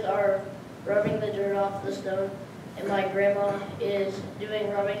sisters are rubbing the dirt off the stone, and my grandma is doing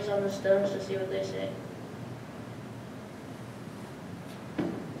rubbings on the stones to see what they say.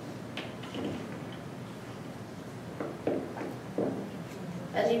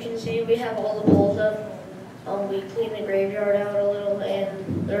 As you can see, we have all the poles up. We cleaned the graveyard out a little,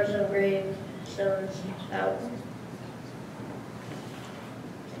 and there's some gravestones out.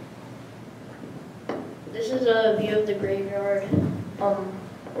 This is a view of the graveyard,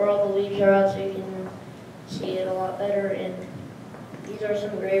 where all the leaves are out, so you can see it a lot better. And these are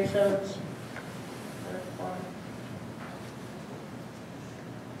some gravestones.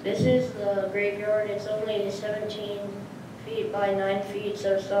 This is the graveyard. It's only 17 feet by 9 feet,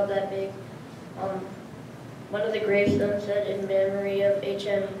 so it's not that big. One of the gravestones said in memory of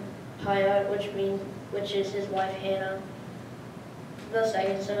Jacob Piatt, which is his wife Hannah. The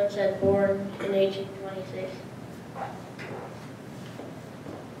second stone said born in 1826.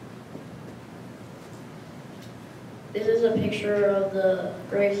 This is a picture of the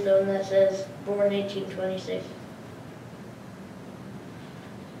gravestone that says born 1826.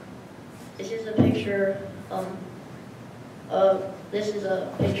 This is a picture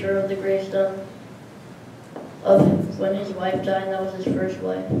of the gravestone of when his wife died, and that was his first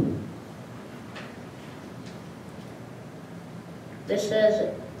wife. This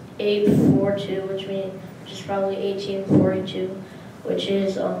says 842, which is probably 1842, which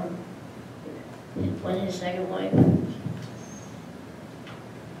is when his second wife.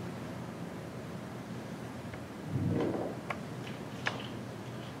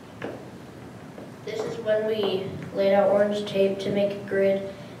 This is when we laid out orange tape to make a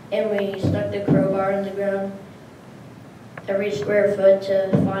grid, and we stuck the crowbar in the ground every square foot to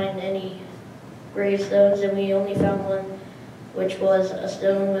find any gravestones, and we only found one, which was a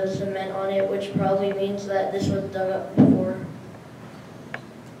stone with cement on it, which probably means that this was dug up before.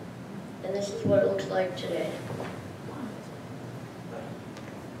 And this is what it looks like today.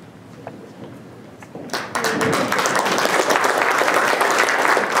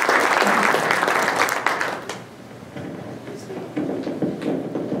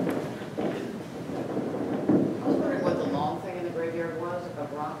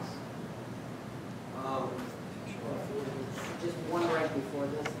 Just one right before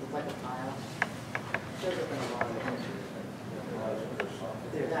this, it's like a tile. Should have been a lot of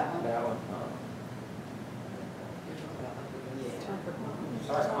there, that one? That one.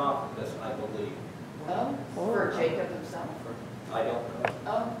 Sarcophagus, I believe. Oh, for Jacob himself? I don't know.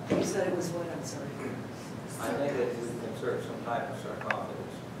 Oh, you said it was what, I'm sorry. I think it was considered some type of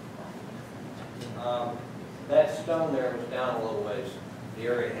sarcophagus. That stone there was down a little ways. The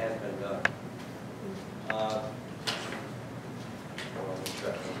area has been dug. Hold on, let me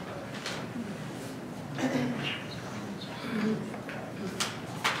check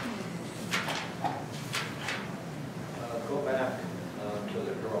go back to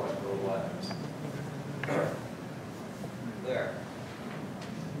the drawing, go left. There.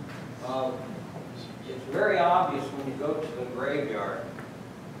 It's very obvious when you go to the graveyard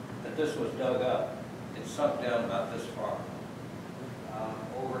that this was dug up. it sunk down about this far.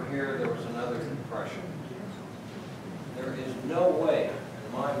 Over here, there was another depression. There is no way,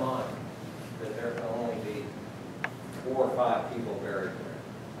 in my mind, that there can only be 4 or 5 people buried there.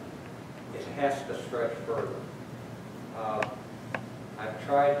 It has to stretch further. I've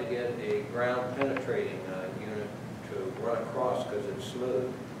tried to get a ground penetrating unit to run across because it's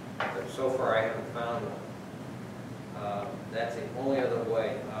smooth, but so far I haven't found one. That's the only other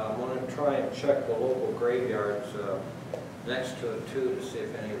way. I'm going to try and check the local graveyards next to it too to see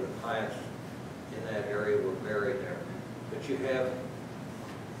if any of the Piatts in that area were buried there. But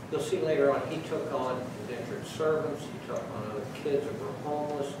you'll see later on, he took on indentured servants, he took on other kids that were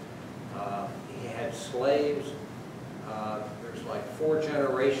homeless, he had slaves. There's like 4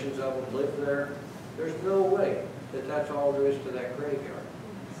 generations of them lived there. There's no way that that's all there is to that graveyard.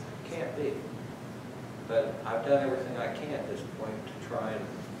 Can't be. But I've done everything I can at this point to try and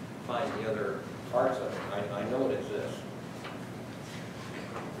find the other parts of it. I know it exists.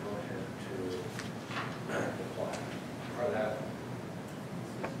 Go ahead to the plaque, or that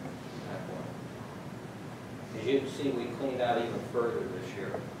one. As you can see, we cleaned out even further this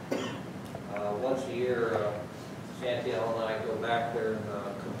year. Once a year, Santiago and I go back there and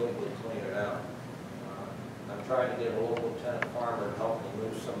completely clean it out. I'm trying to get a local tenant farmer to help me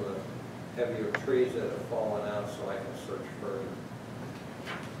move some of the heavier trees that have fallen out so I can search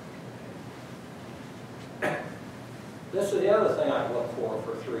further. This is the other thing I've looked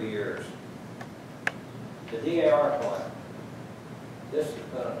for 3 years. The DAR plan. This has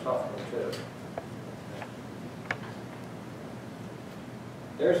been a tough one too.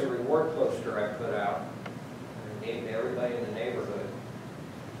 There's a reward poster I put out and gave to everybody in the neighborhood,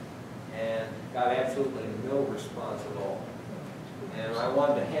 and got absolutely no response at all. And I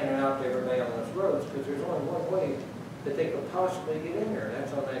wanted to hand it out to everybody on those roads because there's only one way that they could possibly get in there, and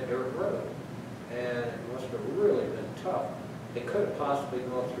that's on that dirt road. And it must have really been tough. They could have possibly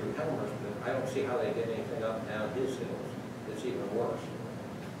gone through Helmers, but I don't see how they did anything up and down his hills. It's even worse.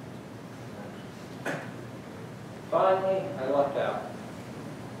 Finally, I lucked out.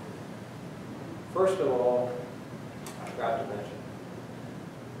 First of all, I forgot to mention,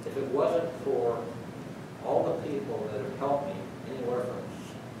 if it wasn't for all the people that have helped me, anywhere from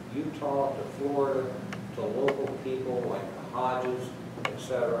Utah to Florida to local people like the Hodges,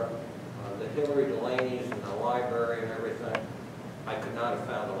 etc., the Hillary Delaney's and the library and everything, I could not have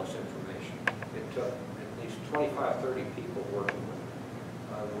found all this information. It took at least 25, 30 people working with it.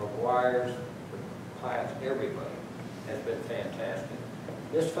 The McGuires, the Piatts, everybody has been fantastic.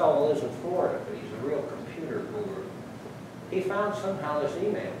 This fellow lives in Florida, but he's a real computer guru. He found somehow this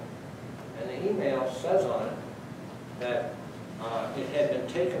email, and the email says on it that it had been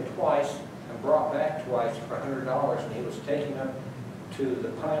taken twice and brought back twice for $100, and he was taking them to the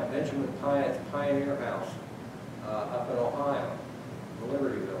Benjamin Piatt's Pioneer House up in Ohio,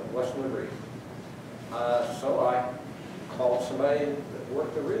 Libertyville, West Liberty. So I called somebody that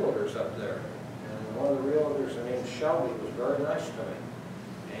worked the realtors up there, and one of the realtors, her name Shelby, was very nice to me.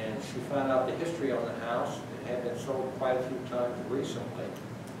 And she found out the history on the house. It had been sold quite a few times recently.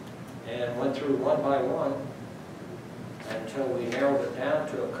 And went through one by one until we narrowed it down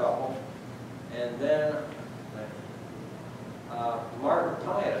to a couple. And then Margaret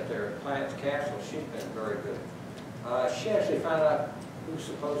Piatt up there at Piatt's Castle, she's been very good. She actually found out who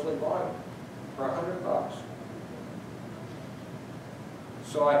supposedly bought it for $100.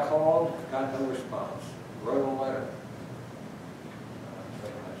 So I called, got no response, wrote a letter.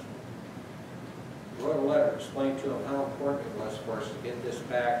 Wrote a letter, explained to them how important it was for us to get this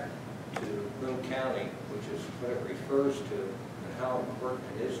back to Boone County, which is what it refers to, and how important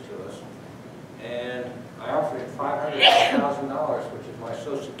it is to us. And I offered him $500,000, which is my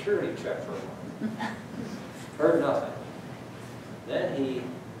Social Security check for him. Heard nothing. Then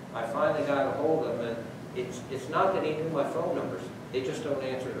I finally got a hold of him, and it's not that he knew my phone numbers, they just don't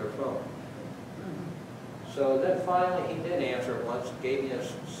answer their phone. So then finally he did answer it once, gave me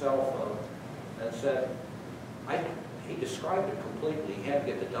his cell phone, and said, he described it completely. He had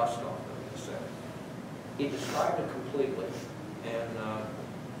to get the dust off of it, he said. He described it completely, and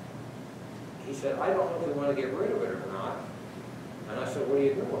he said, I don't know if we want to get rid of it or not. And I said, what are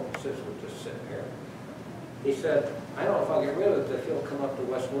you doing? He says, we're just sitting here. He said, I don't know if I'll get rid of it, if he'll come up to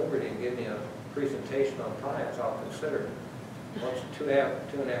West Liberty and give me a presentation on Piatts, I'll consider it. Well, it's a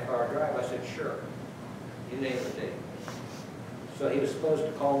 2.5 hour drive. I said, sure. You name the date. So he was supposed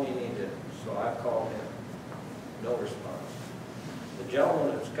to call me, and he didn't. So I called him. No response. The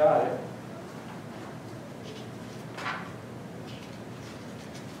gentleman that's got it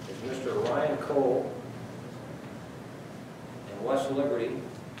is Mr. Ryan Cole in West Liberty,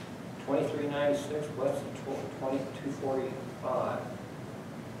 2396 West of 2245.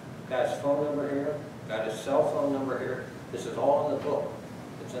 Got his phone number here, got his cell phone number here. This is all in the book.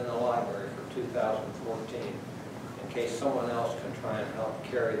 It's in the library for 2014. In case someone else can try and help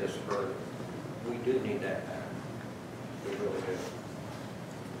carry this further. We do need that back. We really do.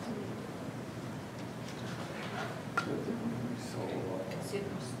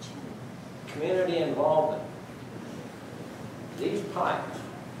 Community involvement. These pipes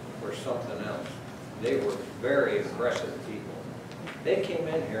were something else. They were very aggressive people. They came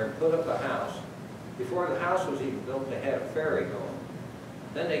in here and put up a house. Before the house was even built, they had a ferry going.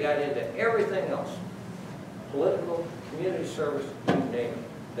 Then they got into everything else. Political, community service, you name it.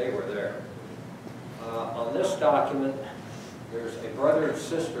 They were there. On this document, there's a brother and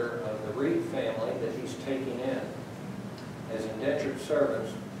sister of the Reed family that he's taking in as indentured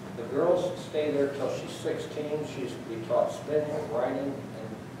servants. The girls stay there till she's 16. She's to be taught spinning, writing,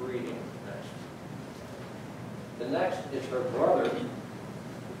 and reading. The next is her brother,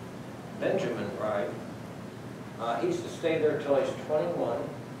 Benjamin Wright. He's to stay there till he's 21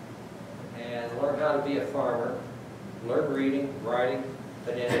 and learn how to be a farmer, learn reading, writing,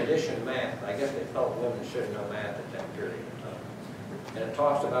 but in addition math. I guess they felt women should know math at that period of time. And it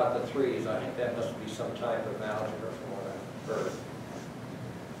talks about the threes. I think that must be some type of algebra from what I've heard.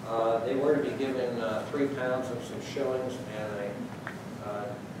 They were to be given 3 pounds and some shillings and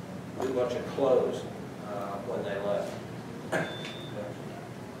a new bunch of clothes when they left.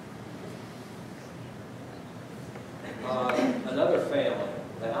 Another family,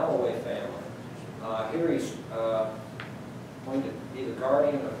 the Alloway family. Here he's going to be the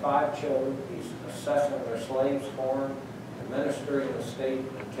guardian of 5 children. He's assessing their slaves for them, administering the estate,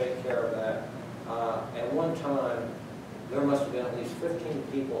 and take care of that. At one time, there must have been at least 15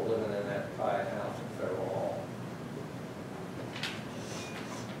 people living in that Piatt house at Federal Hall.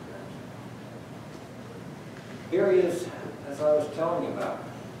 Here he is, as I was telling you about.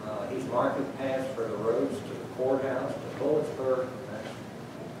 He's marking paths for the roads to the courthouse, to Bulletsburg.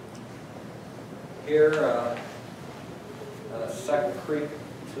 Here, Second Creek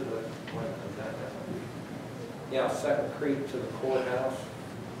to the, Second Creek to the courthouse.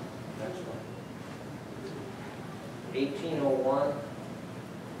 Next one. 1801,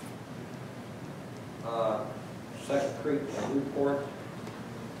 Second Creek to Newport.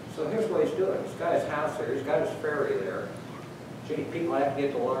 So here's what he's doing. He's got his house there. He's got his ferry there. People have to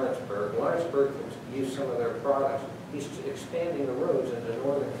get to Lawrenceburg. Lawrenceburg can use some of their products. He's expanding the roads into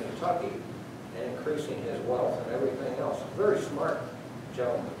northern Kentucky and increasing his wealth and everything else. Very smart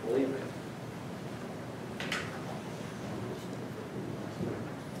gentleman, believe me.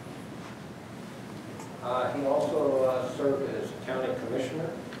 He also served as county commissioner.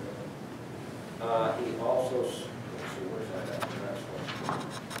 He also, let's see, where's that at? The next one.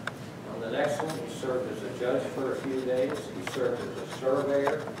 On the next one, he served as a judge for a few days. He served as a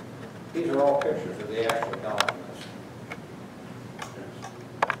surveyor. These are all pictures of the actual documents.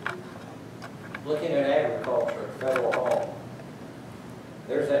 Looking at agriculture at Federal Hall,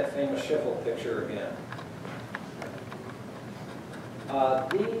 there's that famous Schiffel picture again.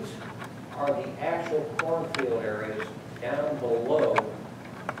 These are the actual cornfield areas down below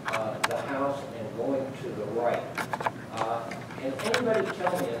the house and going to the right. Can anybody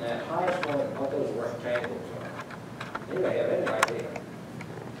tell me in that highest one what those rectangles are? Anybody have any idea?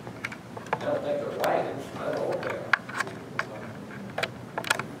 I don't think they're wagons. I don't know what they are.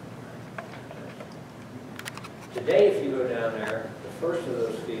 Today, if you go down there, the first of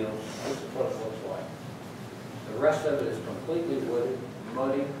those fields, this is what it looks like. The rest of it is completely wooded,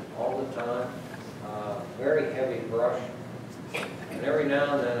 muddy all the time, very heavy brush. And every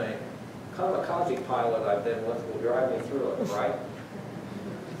now and then a kamikaze pilot I've been with will drive me through it, right?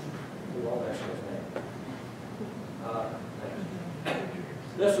 We won't mention his name.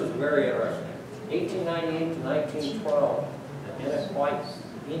 This was very interesting. 1898 to 1912, an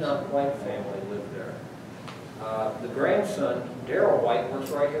Enoch White family lived there. The grandson, Darrell White, works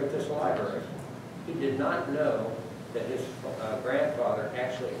right here at this library. He did not know that his grandfather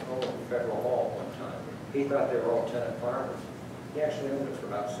actually owned Federal Hall at one time. He thought they were all tenant farmers. He actually owned it for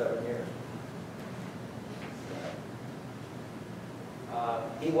about 7 years.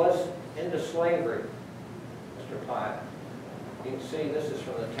 He was into slavery, Mr. Piatt. You can see this is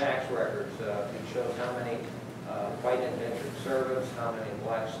from the tax records. It shows how many white indentured servants, how many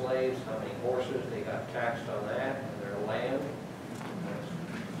black slaves, how many horses they got taxed on that, and their land.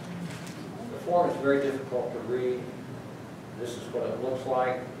 The form is very difficult to read. This is what it looks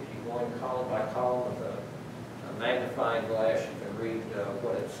like. If you go in column by column with a magnifying glass, you can read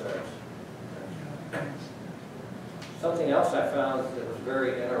what it says. Something else I found that was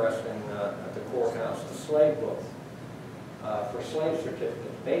very interesting at the courthouse, the slave book. For slave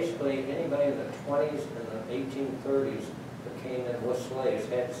certificates, basically anybody in the 20s and the 1830s that came in with slaves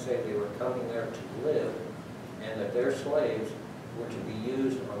had to say they were coming there to live and that their slaves were to be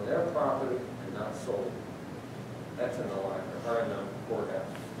used on their property and not sold. That's in the library, or in the courthouse.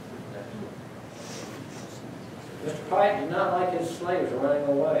 Mr. Piatt did not like his slaves running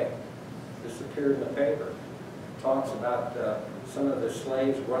away. This appeared in the paper. It talks about some of the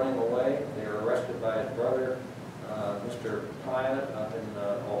slaves running away. They were arrested by his brother, Mr. Piatt, up in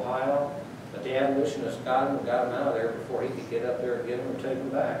Ohio. But the abolitionists got him out of there before he could get up there and get him and take him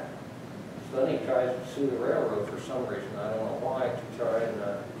back. So then he tries to sue the railroad for some reason. I don't know why, to try and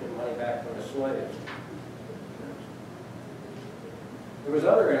get money back from the slaves. There was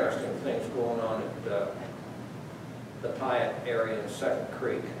other interesting things going on at the Piatt area in Second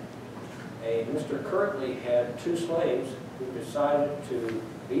Creek. A Mr. Kirtley had two slaves who decided to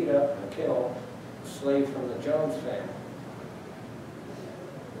beat up and kill a slave from the Jones family.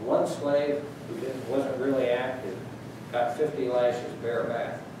 The one slave who wasn't really active got 50 lashes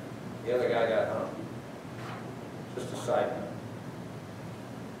bareback. The other guy got hung. Just a side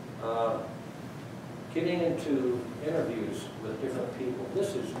note. Getting into interviews with different people,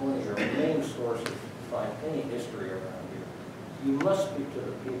 this is one of your main sources to find any history around here. You must speak to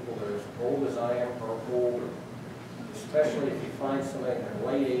the people that are as old as I am or older, especially if you find somebody in their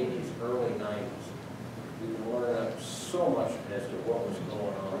late 80s, early 90s. You can learn so much as to what was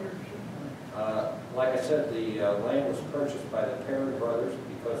going on. Like I said, the land was purchased by the Perry brothers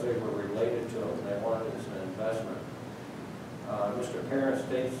because they were related to them and they wanted it as an investment. Mr. Perry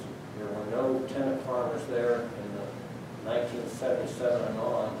states there were no tenant farmers there in the 1977 and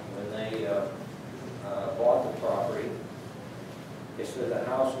on when they bought the property. They said the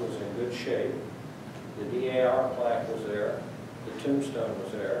house was in good shape. The DAR plaque was there. The tombstone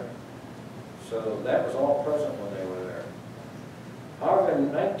was there. So that was all present when they were there. However,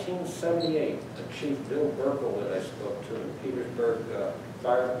 in 1978, the Chief Bill Burkle that I spoke to in Petersburg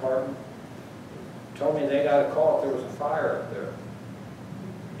Fire Department told me they got a call if there was a fire up there.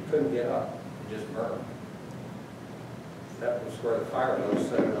 You couldn't get up. It just burned. That was where the fire hose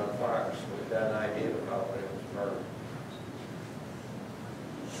set it on fire, so we got an idea about when it was burned.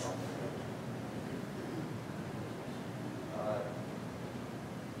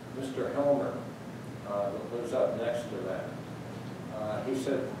 Mr. Helmer, that lives up next to that, he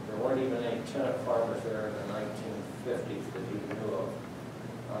said there weren't even any tenant farmers there in the 1950s that he knew of.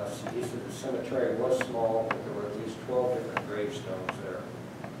 He said the cemetery was small, but there were at least 12 different gravestones there.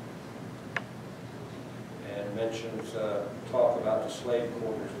 And mentions talk about the slave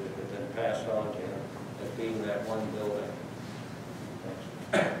quarters that had been passed on to him as being that one building.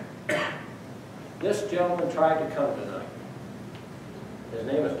 This gentleman tried to come tonight. His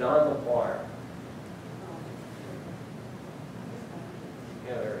name is Don McGuire.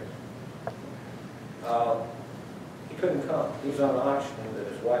 Yeah, there he is. He couldn't come. He's on auctioning that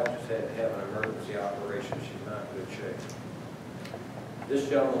his wife just had to have an emergency operation. She's not in good shape. This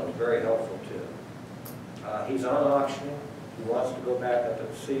gentleman was very helpful to him. He's on auctioning. He wants to go back up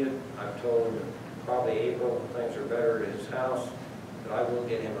and see it. I've told him that probably April when things are better at his house, but I will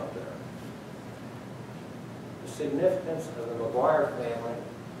get him up there. The significance of the McGuire family,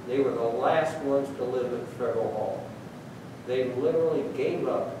 they were the last ones to live at Federal Hall. They literally gave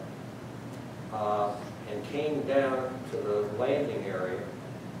up and came down to the landing area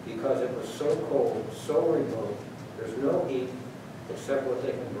because it was so cold, so remote. There's no heat except what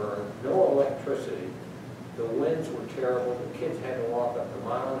they can burn, no electricity. The winds were terrible. The kids had to walk up a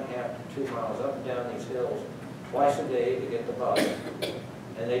 1.5 to 2 miles up and down these hills twice a day to get the bus.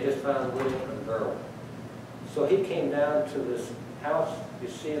 And they just found living unbearable. So he came down to this house you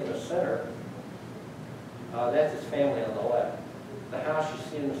see in the center. That's his family on the left. The house you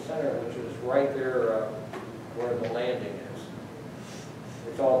see in the center, which is right there where the landing is.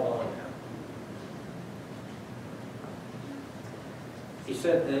 It's all gone now. He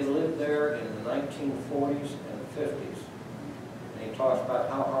said they lived there in the 1940s and the 50s. And he talks about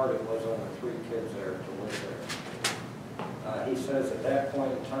how hard it was on the 3 kids there to live there. He says at that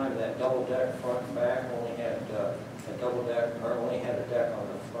point in time, that double deck front and back only had only had a deck on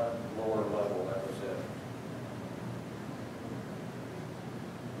the front lower level. That was it.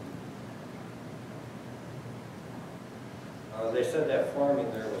 They said that farming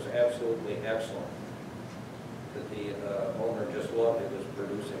there was absolutely excellent. That the owner just loved it, was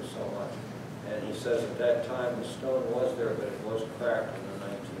producing so much. And he says at that time the stone was there, but it was cracked in the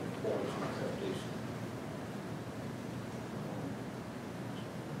 1940s and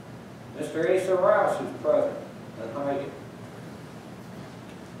 50s. Mr. Asa Rouse, who's present, and Heidi.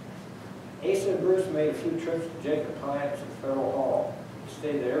 Asa and Bruce made a few trips to Jacob Piatt at Federal Hall. He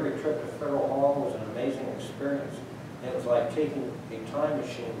stated that every trip to Federal Hall was an amazing experience. It was like taking a time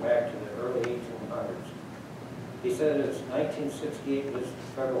machine back to the early 1800s. He said in his 1968 visit to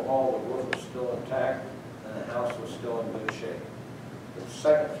Federal Hall, the roof was still intact and the house was still in good shape. The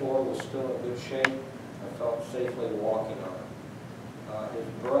second floor was still in good shape and felt safely walking on it. His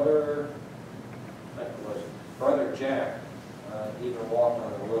brother, I think it was brother Jack, even walked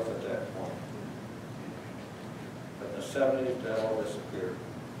on the roof at that point. But in the 70s, that all disappeared.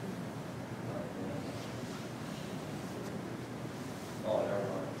 Oh, never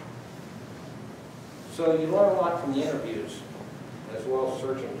mind. So you learn a lot from the interviews, as well as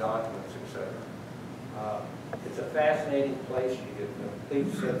searching documents, etc. It's a fascinating place. You get a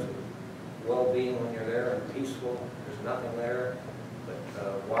complete sense of well-being when you're there and peaceful. There's nothing there but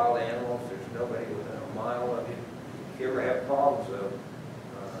wild animals. There's nobody within a mile of you. If you ever have problems, though,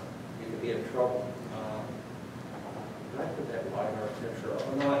 you could be in trouble. Did I put that LiDAR picture up?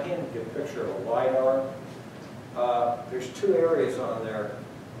 Oh, no, I handed you a picture of a LiDAR. There's two areas on there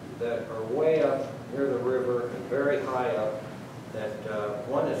that are way up near the river and very high up. That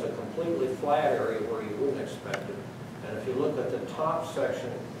one is a completely flat area where you wouldn't expect it. And if you look at the top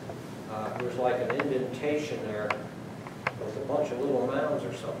section, there's like an indentation there with a bunch of little mounds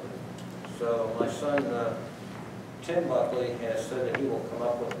or something. So my son, Tim Buckley, has said that he will come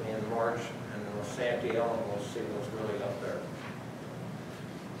up with me in March and with Santi Ellen we'll see what's really up there.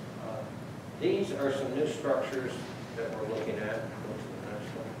 These are some new structures that we're looking at. Go to the next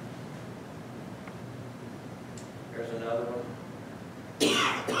one. Here's another one.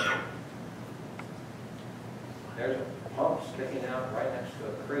 There's a pump sticking out right next to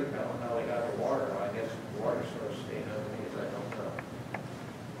a creek. I don't know how they got the water. I guess the water source staying underneath. I don't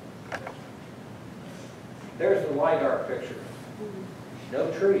know. There's the LiDAR picture.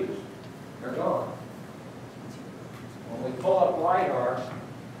 No trees. They're gone. When we pull up LiDAR,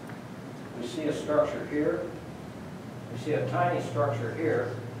 we see a structure here. We see a tiny structure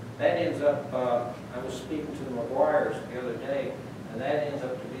here. That ends up, I was speaking to the McGuires the other day, and that ends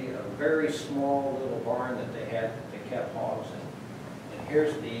up to be a very small little barn that they had, that they kept hogs in. And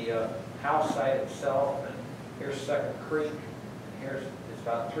here's the house site itself, and here's Second Creek, and here's, it's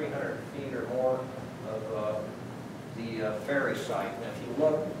about 300 feet or more of the ferry site. And if you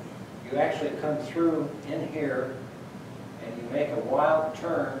look, you actually come through in here, and you make a wild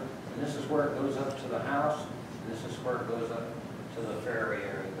turn, and this is where it goes up to the house, and this is where it goes up to the ferry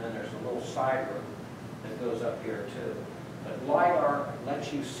area. And then there's a little side road that goes up here too. But LiDAR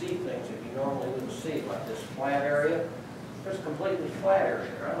lets you see things that you normally wouldn't see, like this flat area. There's a completely flat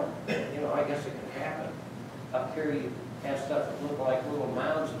area there. I don't, I guess it can happen. Up here you have stuff that look like little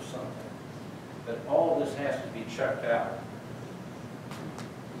mounds of something. But all of this has to be checked out.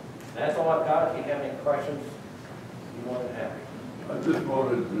 That's all I've got. If you have any questions, you want to have. I just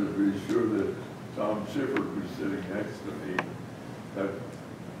wanted to be sure that Tom Schiffer, who's sitting next to me, had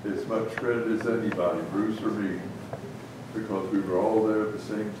as much credit as anybody, Bruce or me, because we were all there at the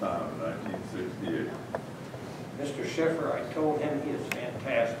same time in 1968. Mr. Schiffer, I told him he is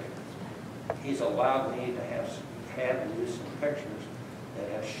fantastic. He's allowed me to have use some pictures that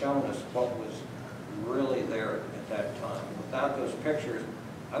have shown us what was really there at that time. Without those pictures,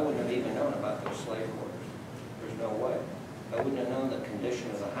 I wouldn't have even known about those slave quarters. There's no way. I wouldn't have known the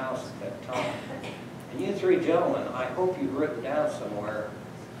condition of the house at that time. And you three gentlemen, I hope you've written down somewhere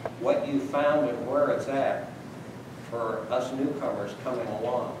what you found and where it's at for us newcomers coming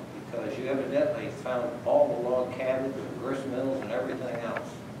along, because you evidently found all the log cabins and grist mills and everything else.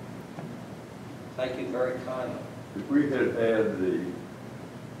 Thank you very kindly. If we had had the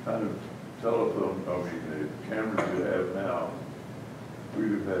kind of telephone, the cameras you have now,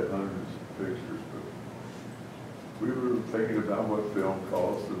 we'd have had hundreds of pictures. But we were thinking about what film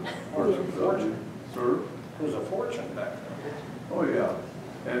costs and fortune. Sir? It was a fortune back then. Oh, yeah.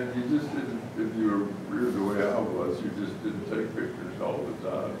 And you just didn't, if you were reared the way I was, you just didn't take pictures all the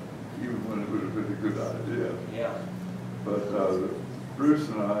time, even when it would have been a good idea. Yeah. But Bruce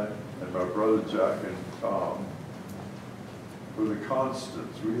and I, and my brother Jack and Tom, were the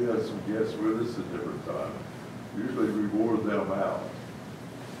constants. We had some guests with us at different times. Usually we wore them out.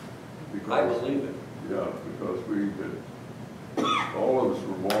 Because, I believe it. Yeah, because we had, all of us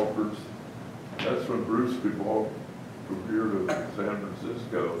were walkers. That's when Bruce could walk from here to San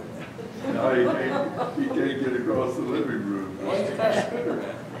Francisco. Now he can't get across the living room. Well, he's a fast scooter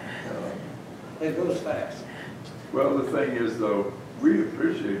now. It goes fast. Well, the thing is, though, we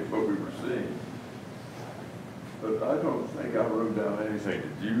appreciate what we were seeing. But I don't think I wrote down anything.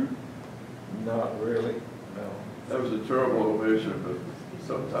 Did you? Not really. No. That was a terrible omission, but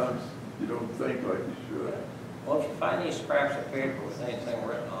sometimes you don't think like you should. Well, if you find these scraps of paper with anything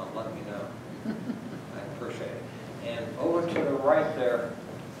written on, let me know. I appreciate it. And over to the right there,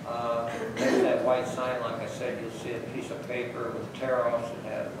 next to that white sign, like I said, you'll see a piece of paper with tear offs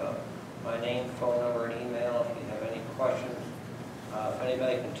that have my name, phone number, and email if you have any questions. If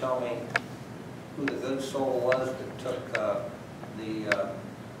anybody can tell me who the good soul was that took the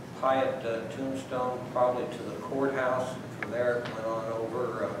Piatt tombstone probably to the courthouse. From there, it went on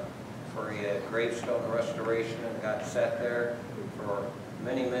over for a gravestone restoration and got set there for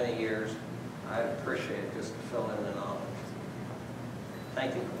many, many years. I'd appreciate it just to fill in the knowledge.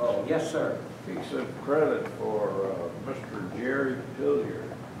 Thank you. Oh, yes, sir. Piece of credit for Mr. Jerry Pillier.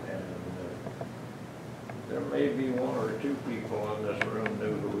 And there may be one or two people in this room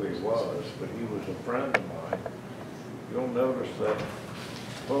knew who he was, but he was a friend of mine. You'll notice that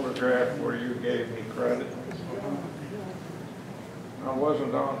photograph where you gave me credit. I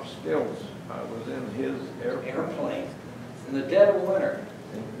wasn't on stilts. I was in his Airplane. In the dead of winter.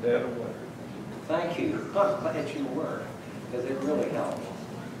 In the dead of winter. Thank you. I'm glad you were, because it really helps.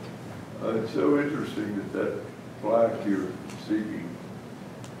 It's so interesting that that plaque you're seeking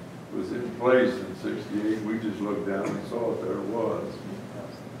was in place in '68. We just looked down and saw it. There it was.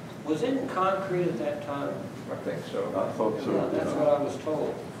 Was it in concrete at that time? I think so. I thought so. Yeah, that's what I was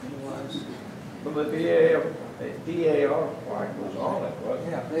told. Well, the DAR plaque was on it, wasn't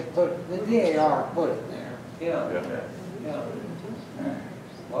it? Yeah, they put, the DAR put it there. Yeah, Yeah. yeah.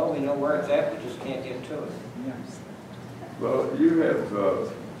 Well, we know where it's at, we just can't get to it. Well, you have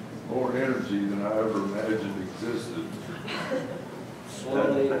more energy than I ever imagined existed.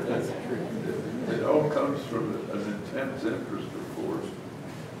 Slowly, It all comes from an intense interest, of course.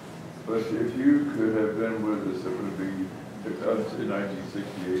 But if you could have been with us, it would be, in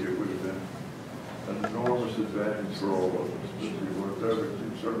 1968, it would have been an enormous advantage for all of us, especially whatever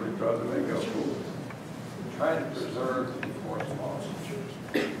you certainly tried to make up for. trying to preserve before it's lost.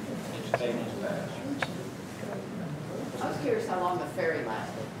 It's fading fast. I was curious how long the ferry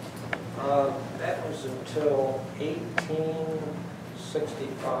lasted. That was until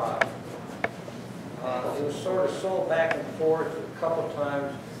 1865. It was sort of sold back and forth a couple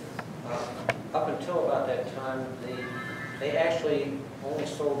times. Up until about that time, they actually only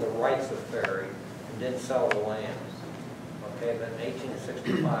sold the rights of ferry and didn't sell the land. Okay, but in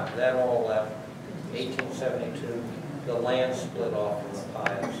 1865, that all left. 1872, the land split off from the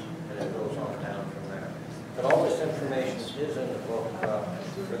Piatts, and it goes on down from there. But all this information is in the book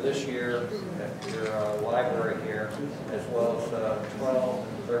for this year at your library here, as well as 12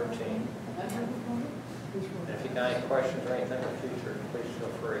 and 13. And if you got any questions or anything in the future, please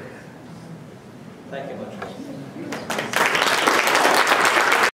feel free. Thank you much.